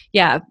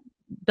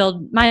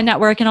 build my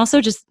network and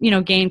also just,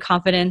 gain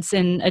confidence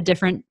in a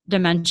different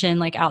dimension,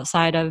 like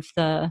outside of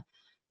the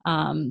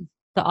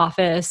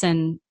office,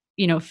 and,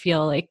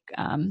 feel like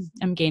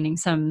I'm gaining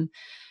some,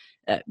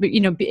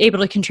 be able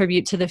to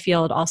contribute to the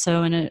field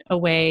also in a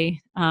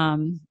way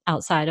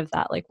outside of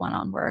that, like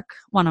one-on-one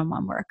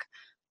work.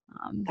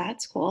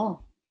 That's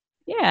cool.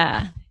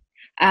 Yeah.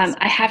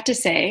 I have to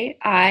say,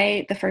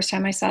 the first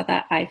time I saw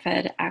that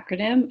IFED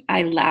acronym,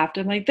 I laughed.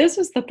 I'm like, this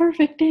is the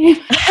perfect name.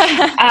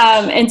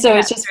 And so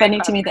it's just funny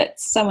to me that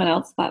someone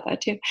else thought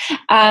that too.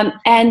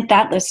 And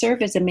that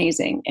listserv is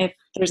amazing. If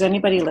there's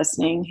anybody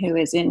listening who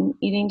is in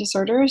eating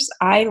disorders,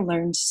 I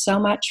learned so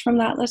much from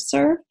that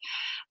listserv.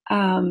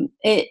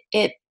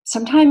 It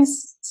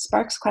sometimes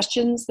sparks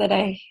questions that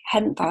I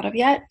hadn't thought of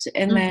yet.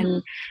 And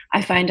then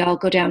I find I'll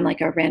go down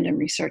like a random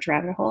research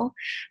rabbit hole.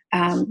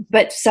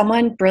 But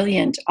someone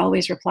brilliant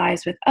always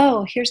replies with,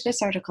 oh, here's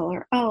this article,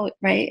 or, oh,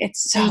 right.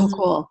 It's so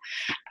cool.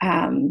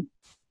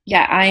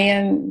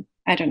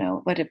 I don't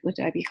know, would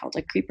I be called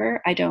a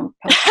creeper? I don't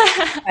post,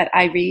 but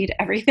I read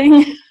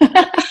everything.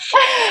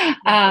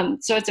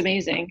 So it's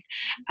amazing.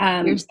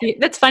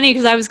 That's funny,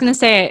 because I was going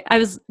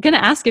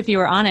to ask if you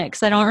were on it,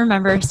 because I don't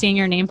remember seeing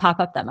your name pop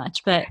up that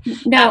much, but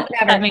no,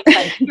 never. That makes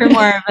sense. You're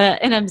more of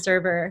an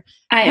observer.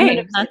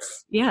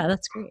 That's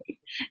great.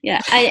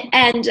 Yeah.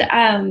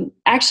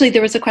 Actually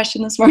there was a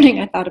question this morning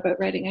I thought about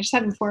writing. I just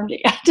haven't formed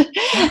it yet,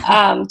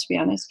 to be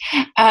honest.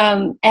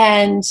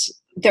 And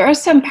there are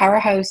some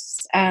powerhouse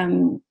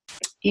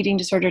eating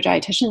disorder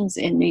dietitians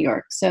in New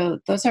York. So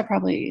those are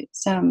probably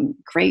some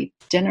great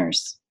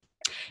dinners.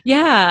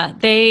 Yeah,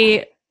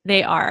 they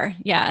are.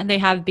 Yeah, they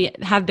have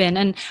been.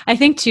 And I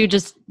think too,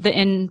 just the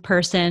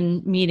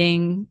in-person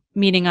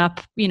meeting up,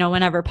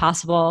 whenever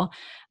possible,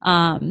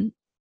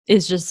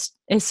 is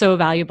so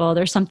valuable.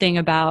 There's something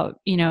about,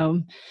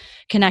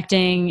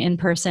 connecting in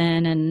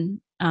person,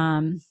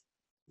 and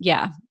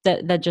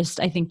that just,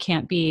 I think,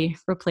 can't be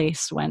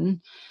replaced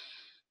when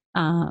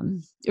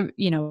in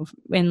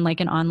like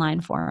an online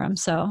forum.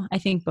 So I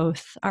think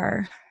both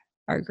are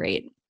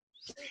great.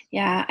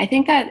 Yeah, I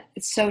think that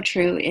it's so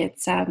true.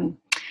 It's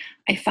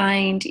I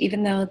find,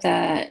 even though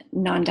the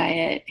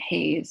non-diet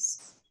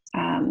HAES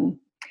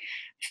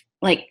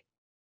like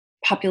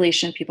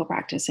population of people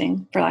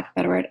practicing, for lack of a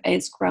better word,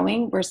 is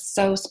growing, we're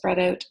so spread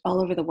out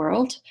all over the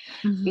world.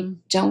 We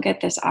don't get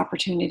this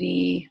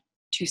opportunity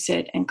to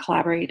sit and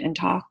collaborate and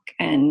talk.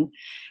 And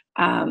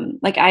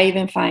I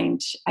even find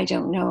I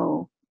don't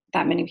know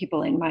that many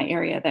people in my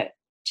area that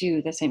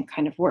do the same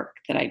kind of work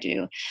that I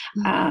do.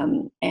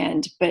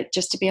 But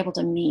just to be able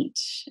to meet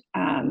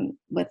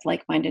with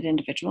like-minded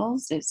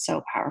individuals is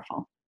so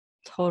powerful.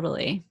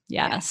 Totally.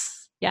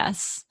 Yes.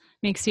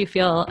 Makes you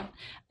feel,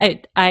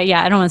 I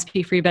don't want to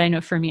speak for you, but I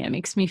know for me, it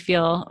makes me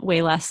feel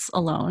way less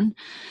alone.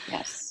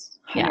 Yes.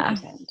 100%. Yeah.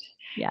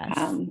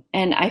 Yes.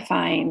 And I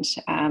find,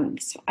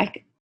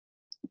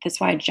 that's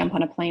why I jump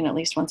on a plane at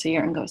least once a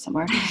year and go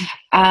somewhere.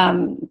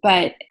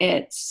 But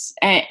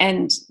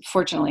and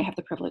fortunately I have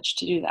the privilege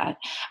to do that.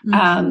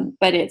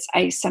 But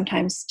I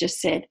sometimes just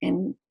sit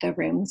in the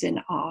rooms in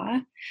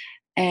awe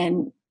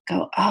and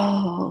go,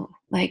 oh,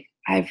 like,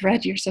 I've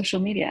read your social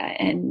media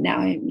and now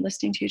I'm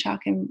listening to you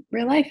talk in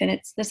real life and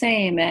it's the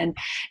same. And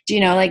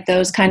like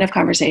those kind of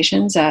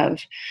conversations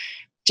of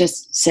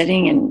just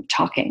sitting and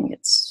talking,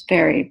 it's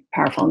very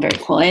powerful and very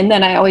cool. And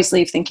then I always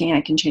leave thinking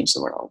I can change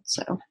the world.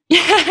 So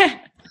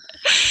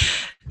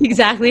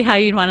exactly how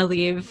you'd want to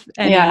leave.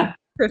 And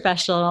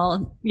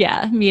professional,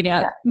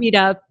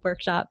 meetup,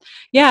 workshop.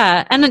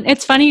 Yeah. And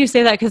it's funny you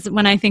say that, because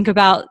when I think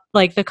about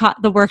like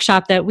the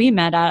workshop that we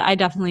met at, I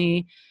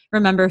definitely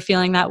remember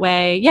feeling that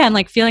way. Yeah. And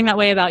like feeling that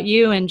way about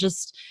you, and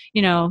just,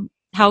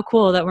 how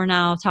cool that we're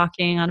now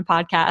talking on a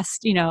podcast,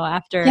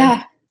 after,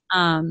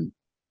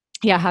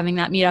 having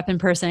that meet up in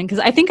person. Because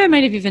I think I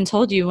might have even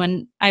told you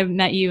when I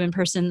met you in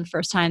person the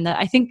first time that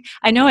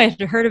I know I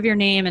had heard of your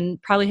name and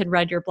probably had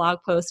read your blog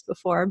post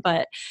before,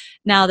 but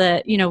now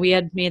that, we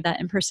had made that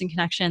in-person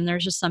connection,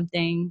 there's just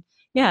something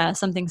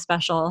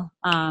special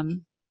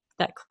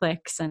that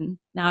clicks. And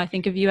now I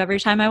think of you every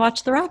time I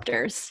watch the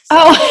Raptors. So.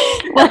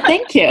 Oh, well,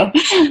 thank you.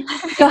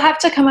 You'll have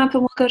to come up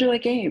and we'll go to a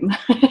game.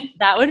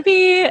 That would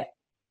be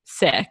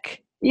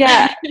sick.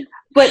 Yeah.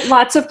 But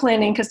lots of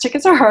planning, because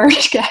tickets are hard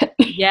to get.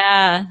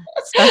 Yeah,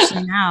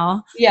 especially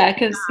now. Yeah,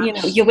 because,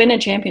 you win a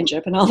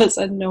championship and all of a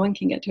sudden no one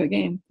can get to a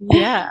game.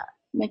 Yeah.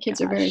 My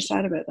kids are very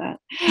sad about that.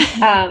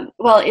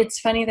 Well, it's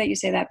funny that you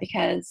say that,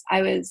 because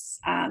I was,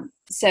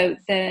 so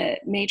the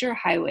major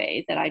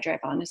highway that I drive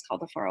on is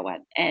called the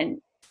 401, and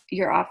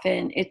you're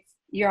often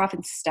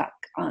stuck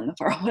on the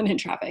 401 in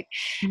traffic.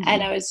 Mm-hmm.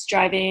 And I was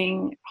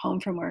driving home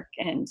from work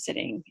and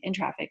sitting in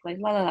traffic, like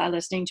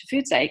listening to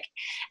Food Psych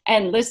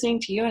and listening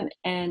to you.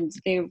 And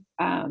they,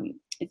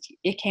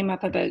 it came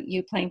up about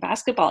you playing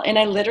basketball. And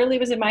I literally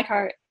was in my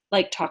car,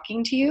 like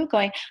talking to you,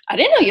 going, I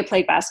didn't know you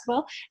played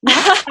basketball. Not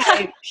that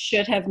I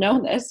should have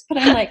known this, but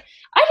I'm like,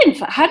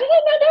 how did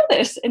I not know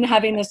this? And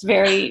having this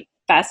very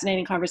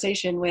fascinating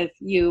conversation with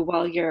you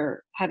while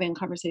you're having a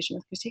conversation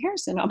with Christy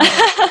Harrison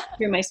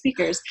through my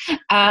speakers.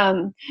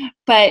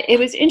 But it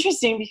was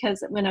interesting,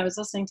 because when I was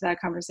listening to that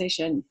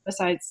conversation,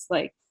 besides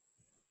like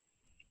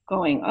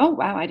going, oh,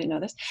 wow, I didn't know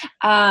this.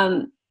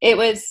 I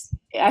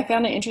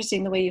found it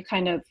interesting the way you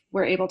kind of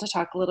were able to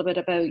talk a little bit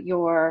about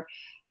your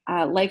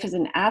life as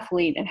an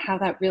athlete and how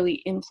that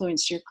really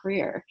influenced your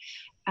career.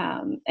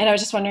 And I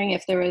was just wondering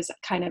if there was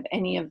kind of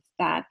any of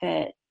that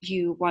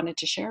you wanted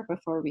to share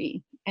before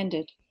we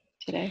ended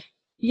today.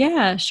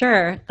 Yeah,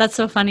 sure. That's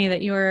so funny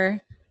that you were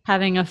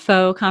having a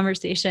faux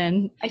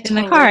conversation in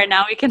the car.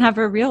 Now we can have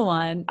a real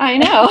one. I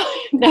know.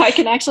 Now I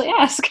can actually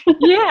ask.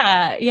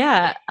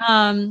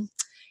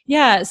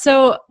 Yeah.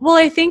 So, well,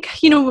 I think,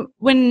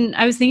 when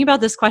I was thinking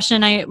about this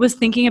question, I was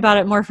thinking about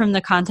it more from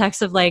the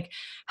context of like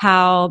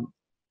how,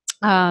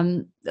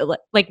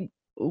 like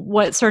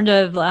what sort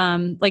of,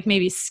 like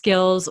maybe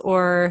skills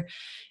or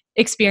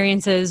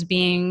experiences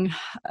being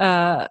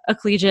a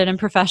collegiate and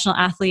professional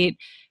athlete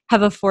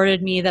have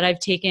afforded me that I've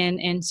taken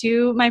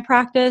into my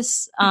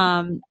practice,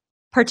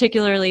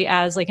 particularly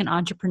as like an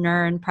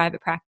entrepreneur and private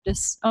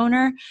practice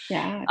owner.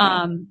 Yeah.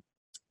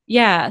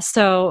 Okay.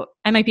 So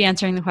I might be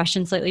answering the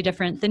question slightly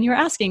different than you were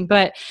asking,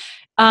 but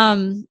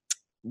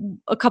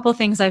a couple of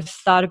things I've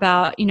thought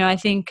about. I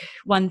think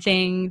one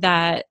thing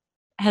that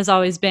has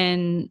always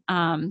been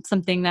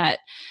something that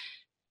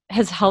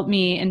has helped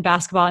me in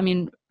basketball. I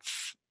mean,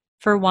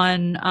 for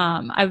one,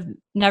 I've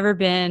never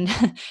been,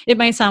 it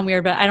might sound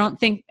weird, but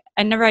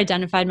I never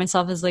identified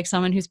myself as like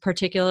someone who's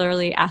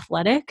particularly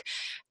athletic,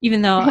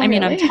 even though, really?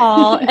 I'm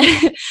tall.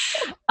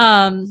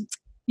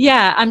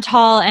 I'm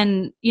tall,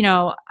 and,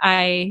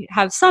 I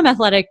have some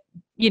athletic,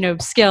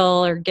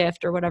 skill or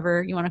gift or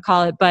whatever you want to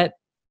call it. But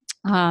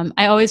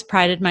I always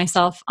prided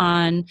myself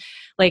on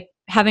like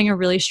having a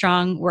really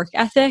strong work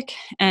ethic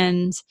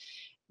and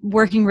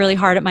working really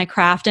hard at my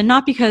craft. And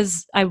not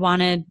because I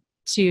wanted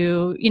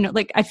to,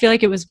 like, I feel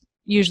like it was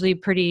usually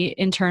pretty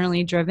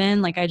internally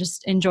driven. Like I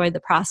just enjoyed the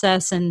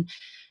process, and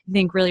I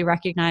think really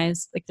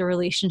recognize like the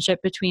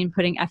relationship between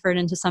putting effort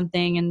into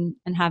something and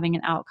having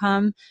an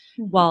outcome.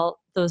 Mm-hmm. While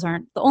those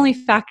aren't the only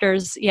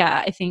factors,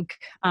 I think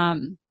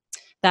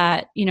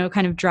that,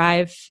 kind of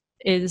drive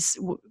is,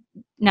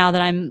 now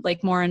that I'm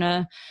like more in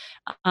a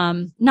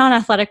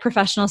non-athletic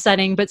professional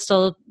setting, but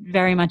still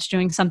very much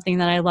doing something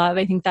that I love,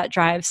 I think that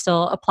drive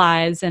still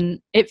applies,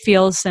 and it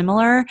feels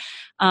similar.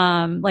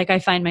 Like I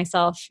find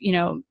myself,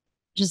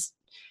 just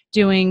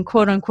doing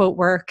quote unquote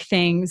work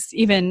things,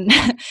 even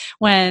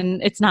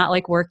when it's not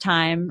like work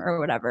time or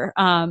whatever.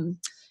 And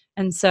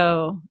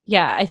so,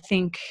 I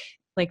think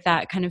like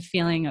that kind of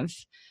feeling of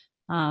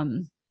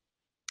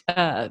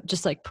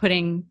just like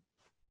putting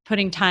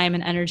time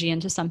and energy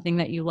into something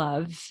that you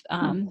love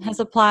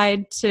has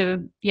applied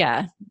to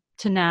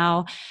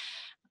now.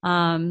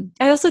 I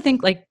also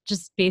think like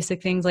just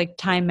basic things like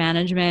time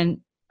management,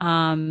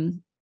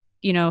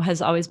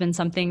 has always been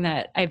something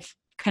that I've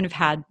kind of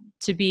had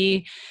to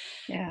be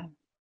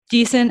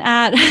decent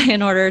at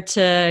in order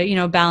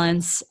to,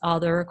 balance all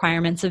the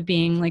requirements of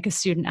being like a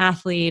student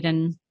athlete,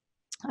 and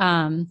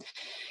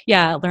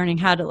learning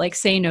how to like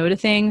say no to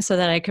things so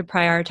that I could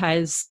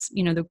prioritize,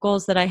 the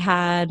goals that I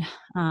had.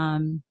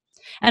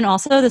 And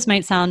also, this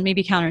might sound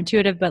maybe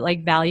counterintuitive, but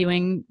like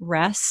valuing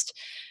rest.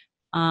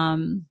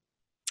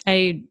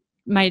 I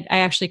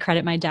actually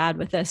credit my dad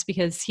with this,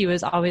 because he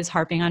was always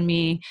harping on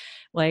me,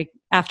 like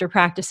after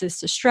practices,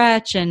 to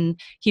stretch, and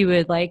he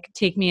would like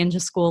take me into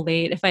school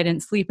late if I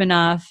didn't sleep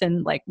enough,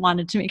 and like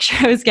wanted to make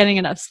sure I was getting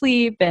enough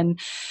sleep. And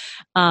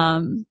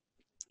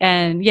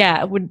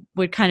yeah,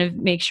 would kind of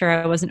make sure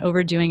I wasn't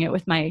overdoing it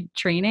with my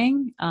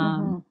training.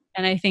 And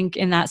I think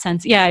in that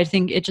sense, yeah, I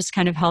think it just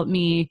kind of helped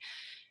me,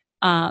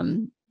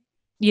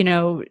 you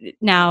know,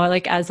 now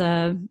like as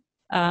a,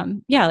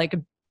 like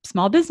a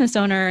small business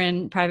owner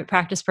and private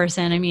practice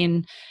person. I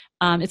mean,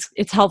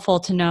 it's helpful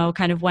to know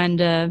kind of when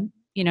to,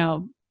 you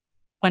know,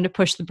 when to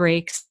push the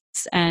brakes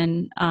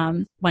and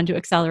when to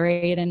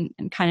accelerate and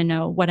kind of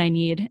know what I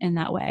need in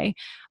that way.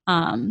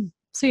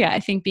 So yeah, I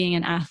think being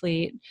an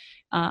athlete,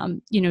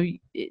 you know,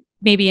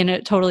 maybe in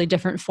a totally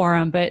different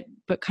forum, but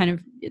kind of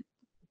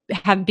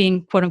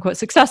being quote unquote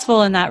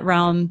successful in that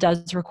realm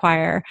does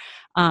require,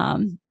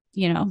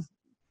 you know,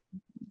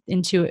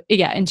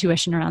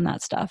 intuition around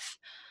that stuff.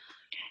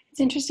 It's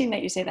interesting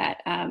that you say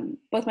that.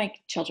 Both my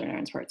children are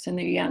in sports and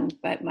they're young,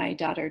 but my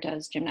daughter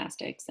does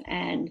gymnastics.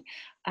 And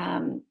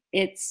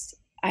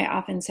I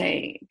often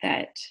say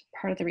that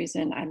part of the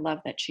reason I love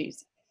that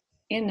she's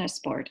in a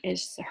sport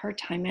is her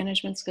time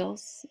management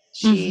skills.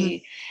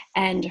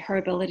 And her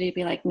ability to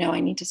be like, no, I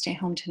need to stay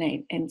home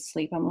tonight and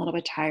sleep. I'm a little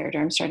bit tired,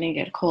 or I'm starting to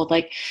get a cold.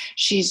 Like,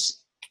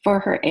 she's, for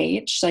her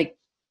age, like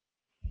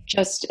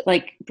just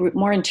like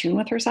more in tune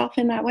with herself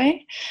in that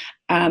way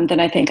than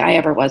I think I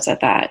ever was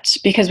at that,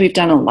 because we've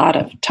done a lot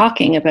of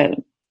talking about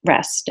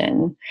rest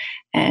and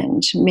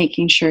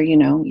making sure, you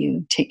know,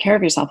 you take care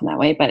of yourself in that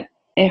way. But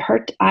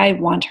I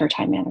want her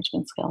time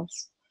management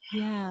skills.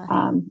 Yeah.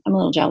 I'm a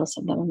little jealous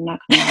of them. I'm not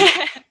going to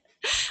lie.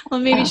 Well,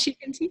 maybe she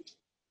can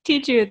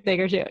teach you a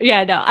thing or two.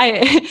 Yeah, no,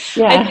 I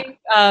think,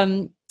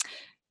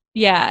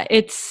 yeah,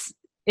 it's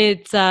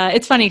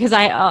funny because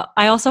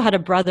I also had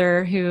a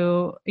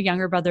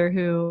younger brother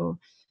who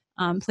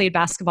played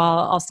basketball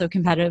also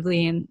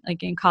competitively and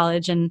like in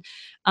college. And,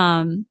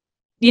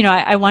 you know,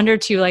 I wonder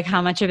too, like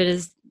how much of it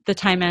is the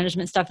time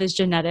management stuff is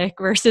genetic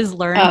versus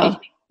learned.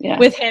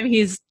 With him,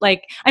 he's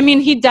like, I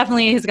mean, he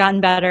definitely has gotten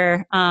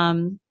better,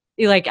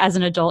 like as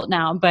an adult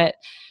now, but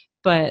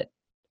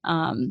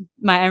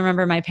I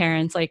remember my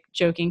parents like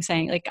joking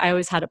saying like I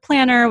always had a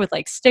planner with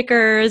like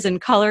stickers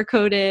and color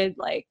coded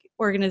like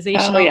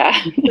organizational.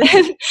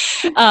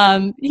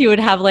 He would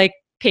have like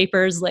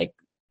papers like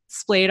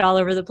splayed all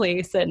over the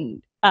place,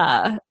 and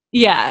but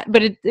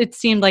it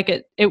seemed like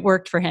it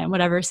worked for him,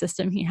 whatever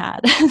system he had.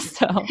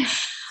 So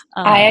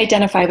I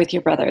identify with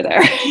your brother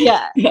there.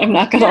 Yeah. I'm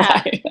not gonna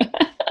lie.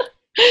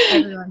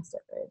 Everyone's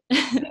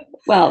different.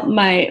 Well,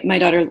 my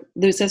daughter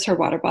loses her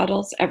water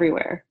bottles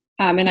everywhere.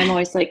 And I'm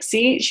always like,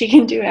 see, she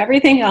can do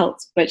everything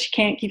else, but she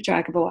can't keep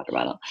track of a water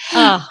bottle.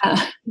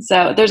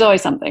 So there's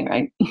always something,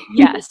 right?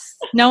 Yes.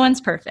 No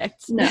one's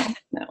perfect. No.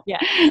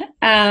 Yeah.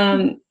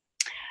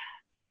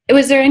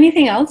 Was there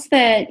anything else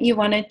that you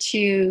wanted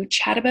to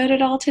chat about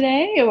at all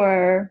today,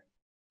 or?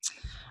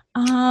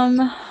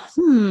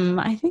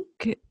 I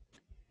think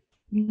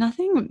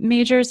nothing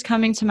major is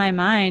coming to my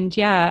mind.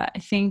 Yeah. I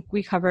think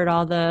we covered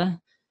all the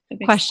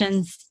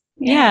questions.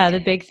 Yeah. The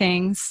big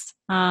things.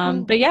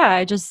 But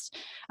yeah,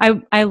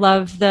 I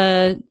love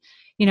the,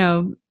 you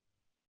know,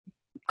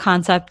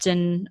 concept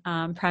and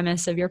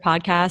premise of your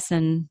podcast,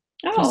 and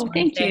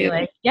thank you.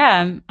 like,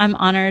 yeah, I'm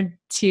honored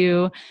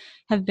to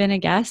have been a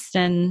guest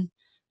and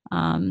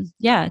to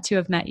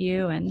have met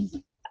you. And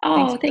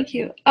thank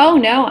you. Oh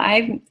no,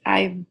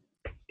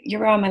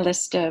 you're on my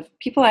list of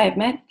people I have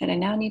met that I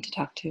now need to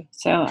talk to.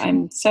 So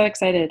I'm so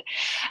excited.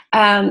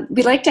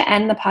 We'd like to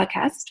end the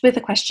podcast with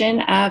a question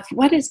of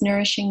what is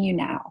nourishing you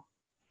now?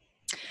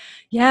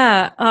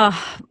 Yeah.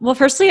 Well,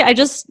 firstly,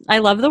 I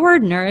love the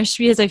word nourish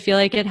because I feel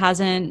like it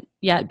hasn't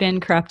yet been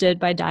corrupted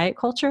by diet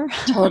culture.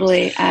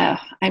 Totally.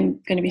 I'm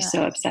going to be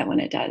so upset when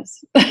it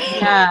does.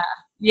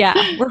 Yeah.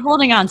 We're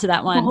holding on to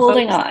that one. We're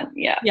holding on.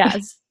 Yeah.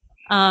 Yes.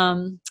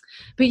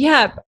 But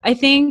yeah, I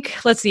think,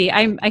 let's see,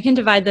 I can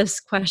divide this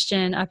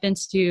question up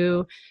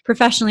into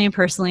professionally and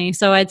personally.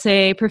 So I'd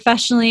say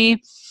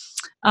professionally,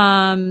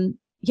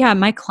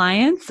 my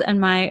clients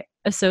and my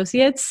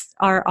associates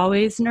are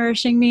always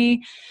nourishing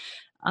me.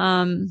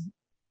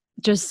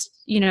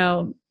 Just, you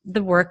know,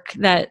 the work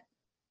that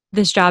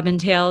this job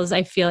entails,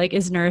 I feel like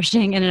is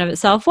nourishing in and of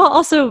itself, while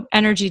also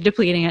energy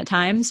depleting at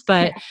times.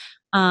 But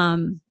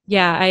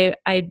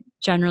I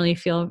generally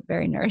feel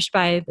very nourished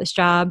by this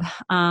job.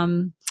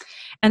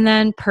 And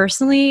then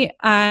personally,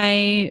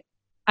 I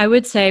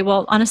would say,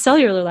 well, on a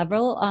cellular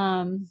level,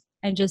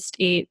 I just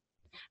ate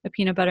a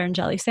peanut butter and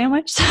jelly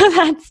sandwich. So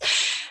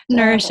that's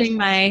nourishing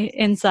my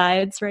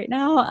insides right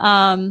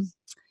now.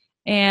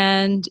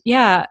 And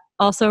yeah,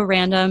 also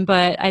random,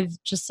 but I've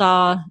just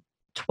saw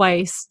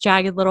twice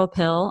Jagged Little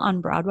Pill on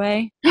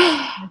Broadway.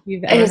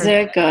 Is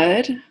it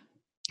good?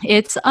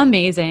 It's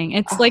amazing.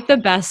 It's like the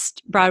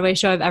best Broadway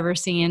show I've ever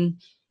seen.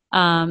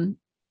 And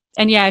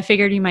yeah, I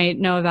figured you might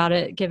know about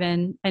it,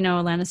 given I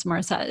know Alanis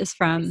Morissette is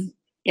from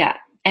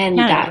and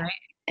Canada,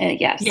 right?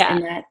 Yes,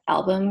 and that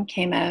album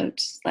came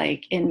out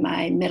like in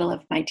my middle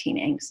of my teen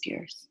angst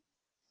years.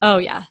 Oh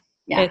yeah.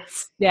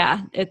 It's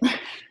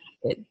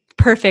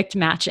perfect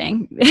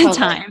matching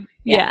time.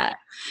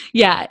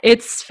 Yeah,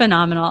 it's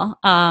phenomenal.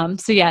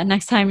 So yeah,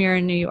 next time you're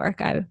in New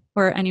York,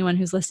 or anyone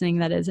who's listening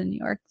that is in New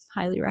York,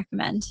 highly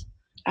recommend.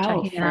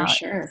 Oh, for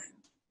sure.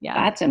 Yeah.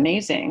 That's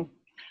amazing.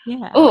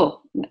 Yeah.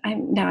 Oh,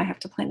 now I have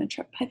to plan a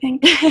trip, I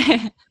think.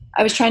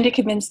 I was trying to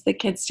convince the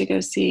kids to go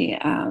see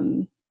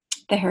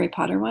the Harry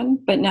Potter one,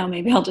 but now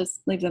maybe I'll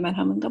just leave them at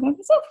home and go by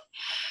myself.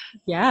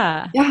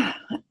 Yeah. Yeah.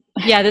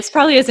 Yeah, this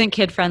probably isn't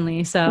kid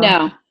friendly. So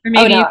No. or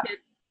maybe no. you could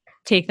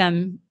take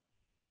them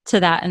to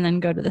that and then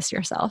go to this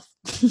yourself.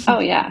 Oh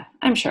yeah,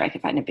 I'm sure I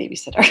could find a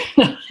babysitter.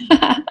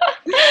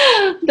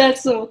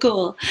 That's so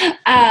cool.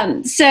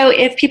 So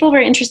if people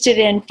were interested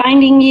in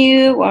finding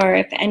you, or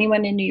if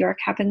anyone in New York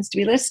happens to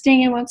be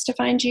listening and wants to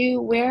find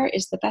you, where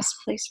is the best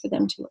place for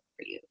them to look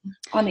for you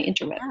on the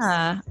interwebs?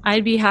 Yeah,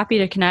 I'd be happy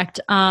to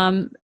connect.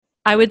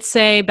 I would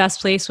say best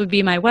place would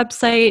be my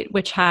website,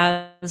 which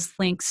has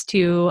links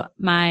to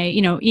my,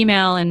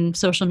 email and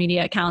social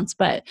media accounts.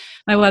 But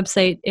my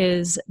website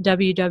is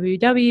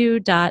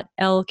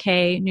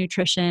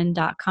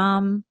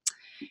www.lknutrition.com.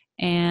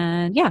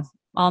 And yeah,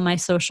 all my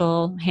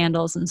social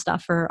handles and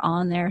stuff are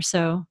on there.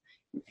 So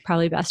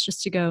probably best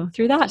just to go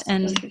through that.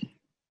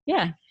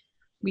 Yeah,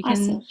 we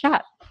can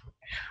chat.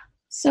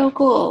 So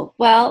cool.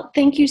 Well,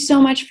 thank you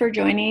so much for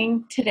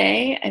joining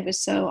today. It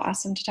was so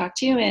awesome to talk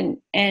to you.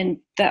 And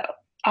the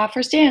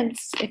offer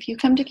stands. If you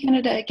come to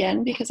Canada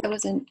again, because I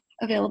wasn't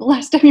available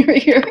last time you were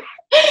here,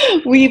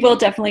 we will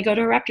definitely go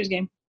to a Raptors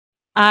game.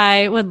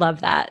 I would love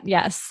that.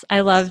 Yes.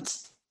 I loved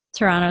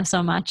Toronto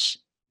so much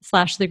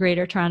 / the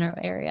greater Toronto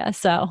area.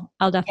 So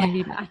I'll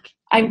definitely be back.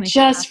 I'm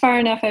just far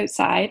enough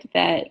outside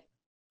that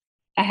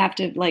I have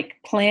to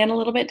plan a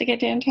little bit to get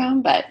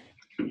downtown, but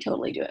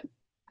totally do it.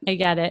 I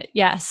get it.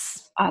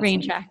 Yes. Awesome.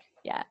 Rain check.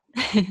 Yeah.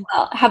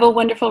 Well, have a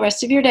wonderful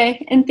rest of your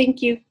day, and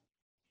thank you.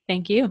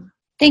 Thank you.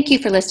 Thank you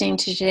for listening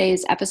to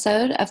today's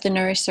episode of The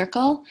Nourish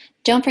Circle.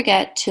 Don't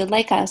forget to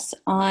like us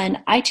on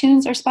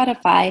iTunes or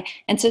Spotify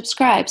and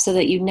subscribe so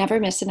that you never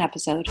miss an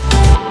episode.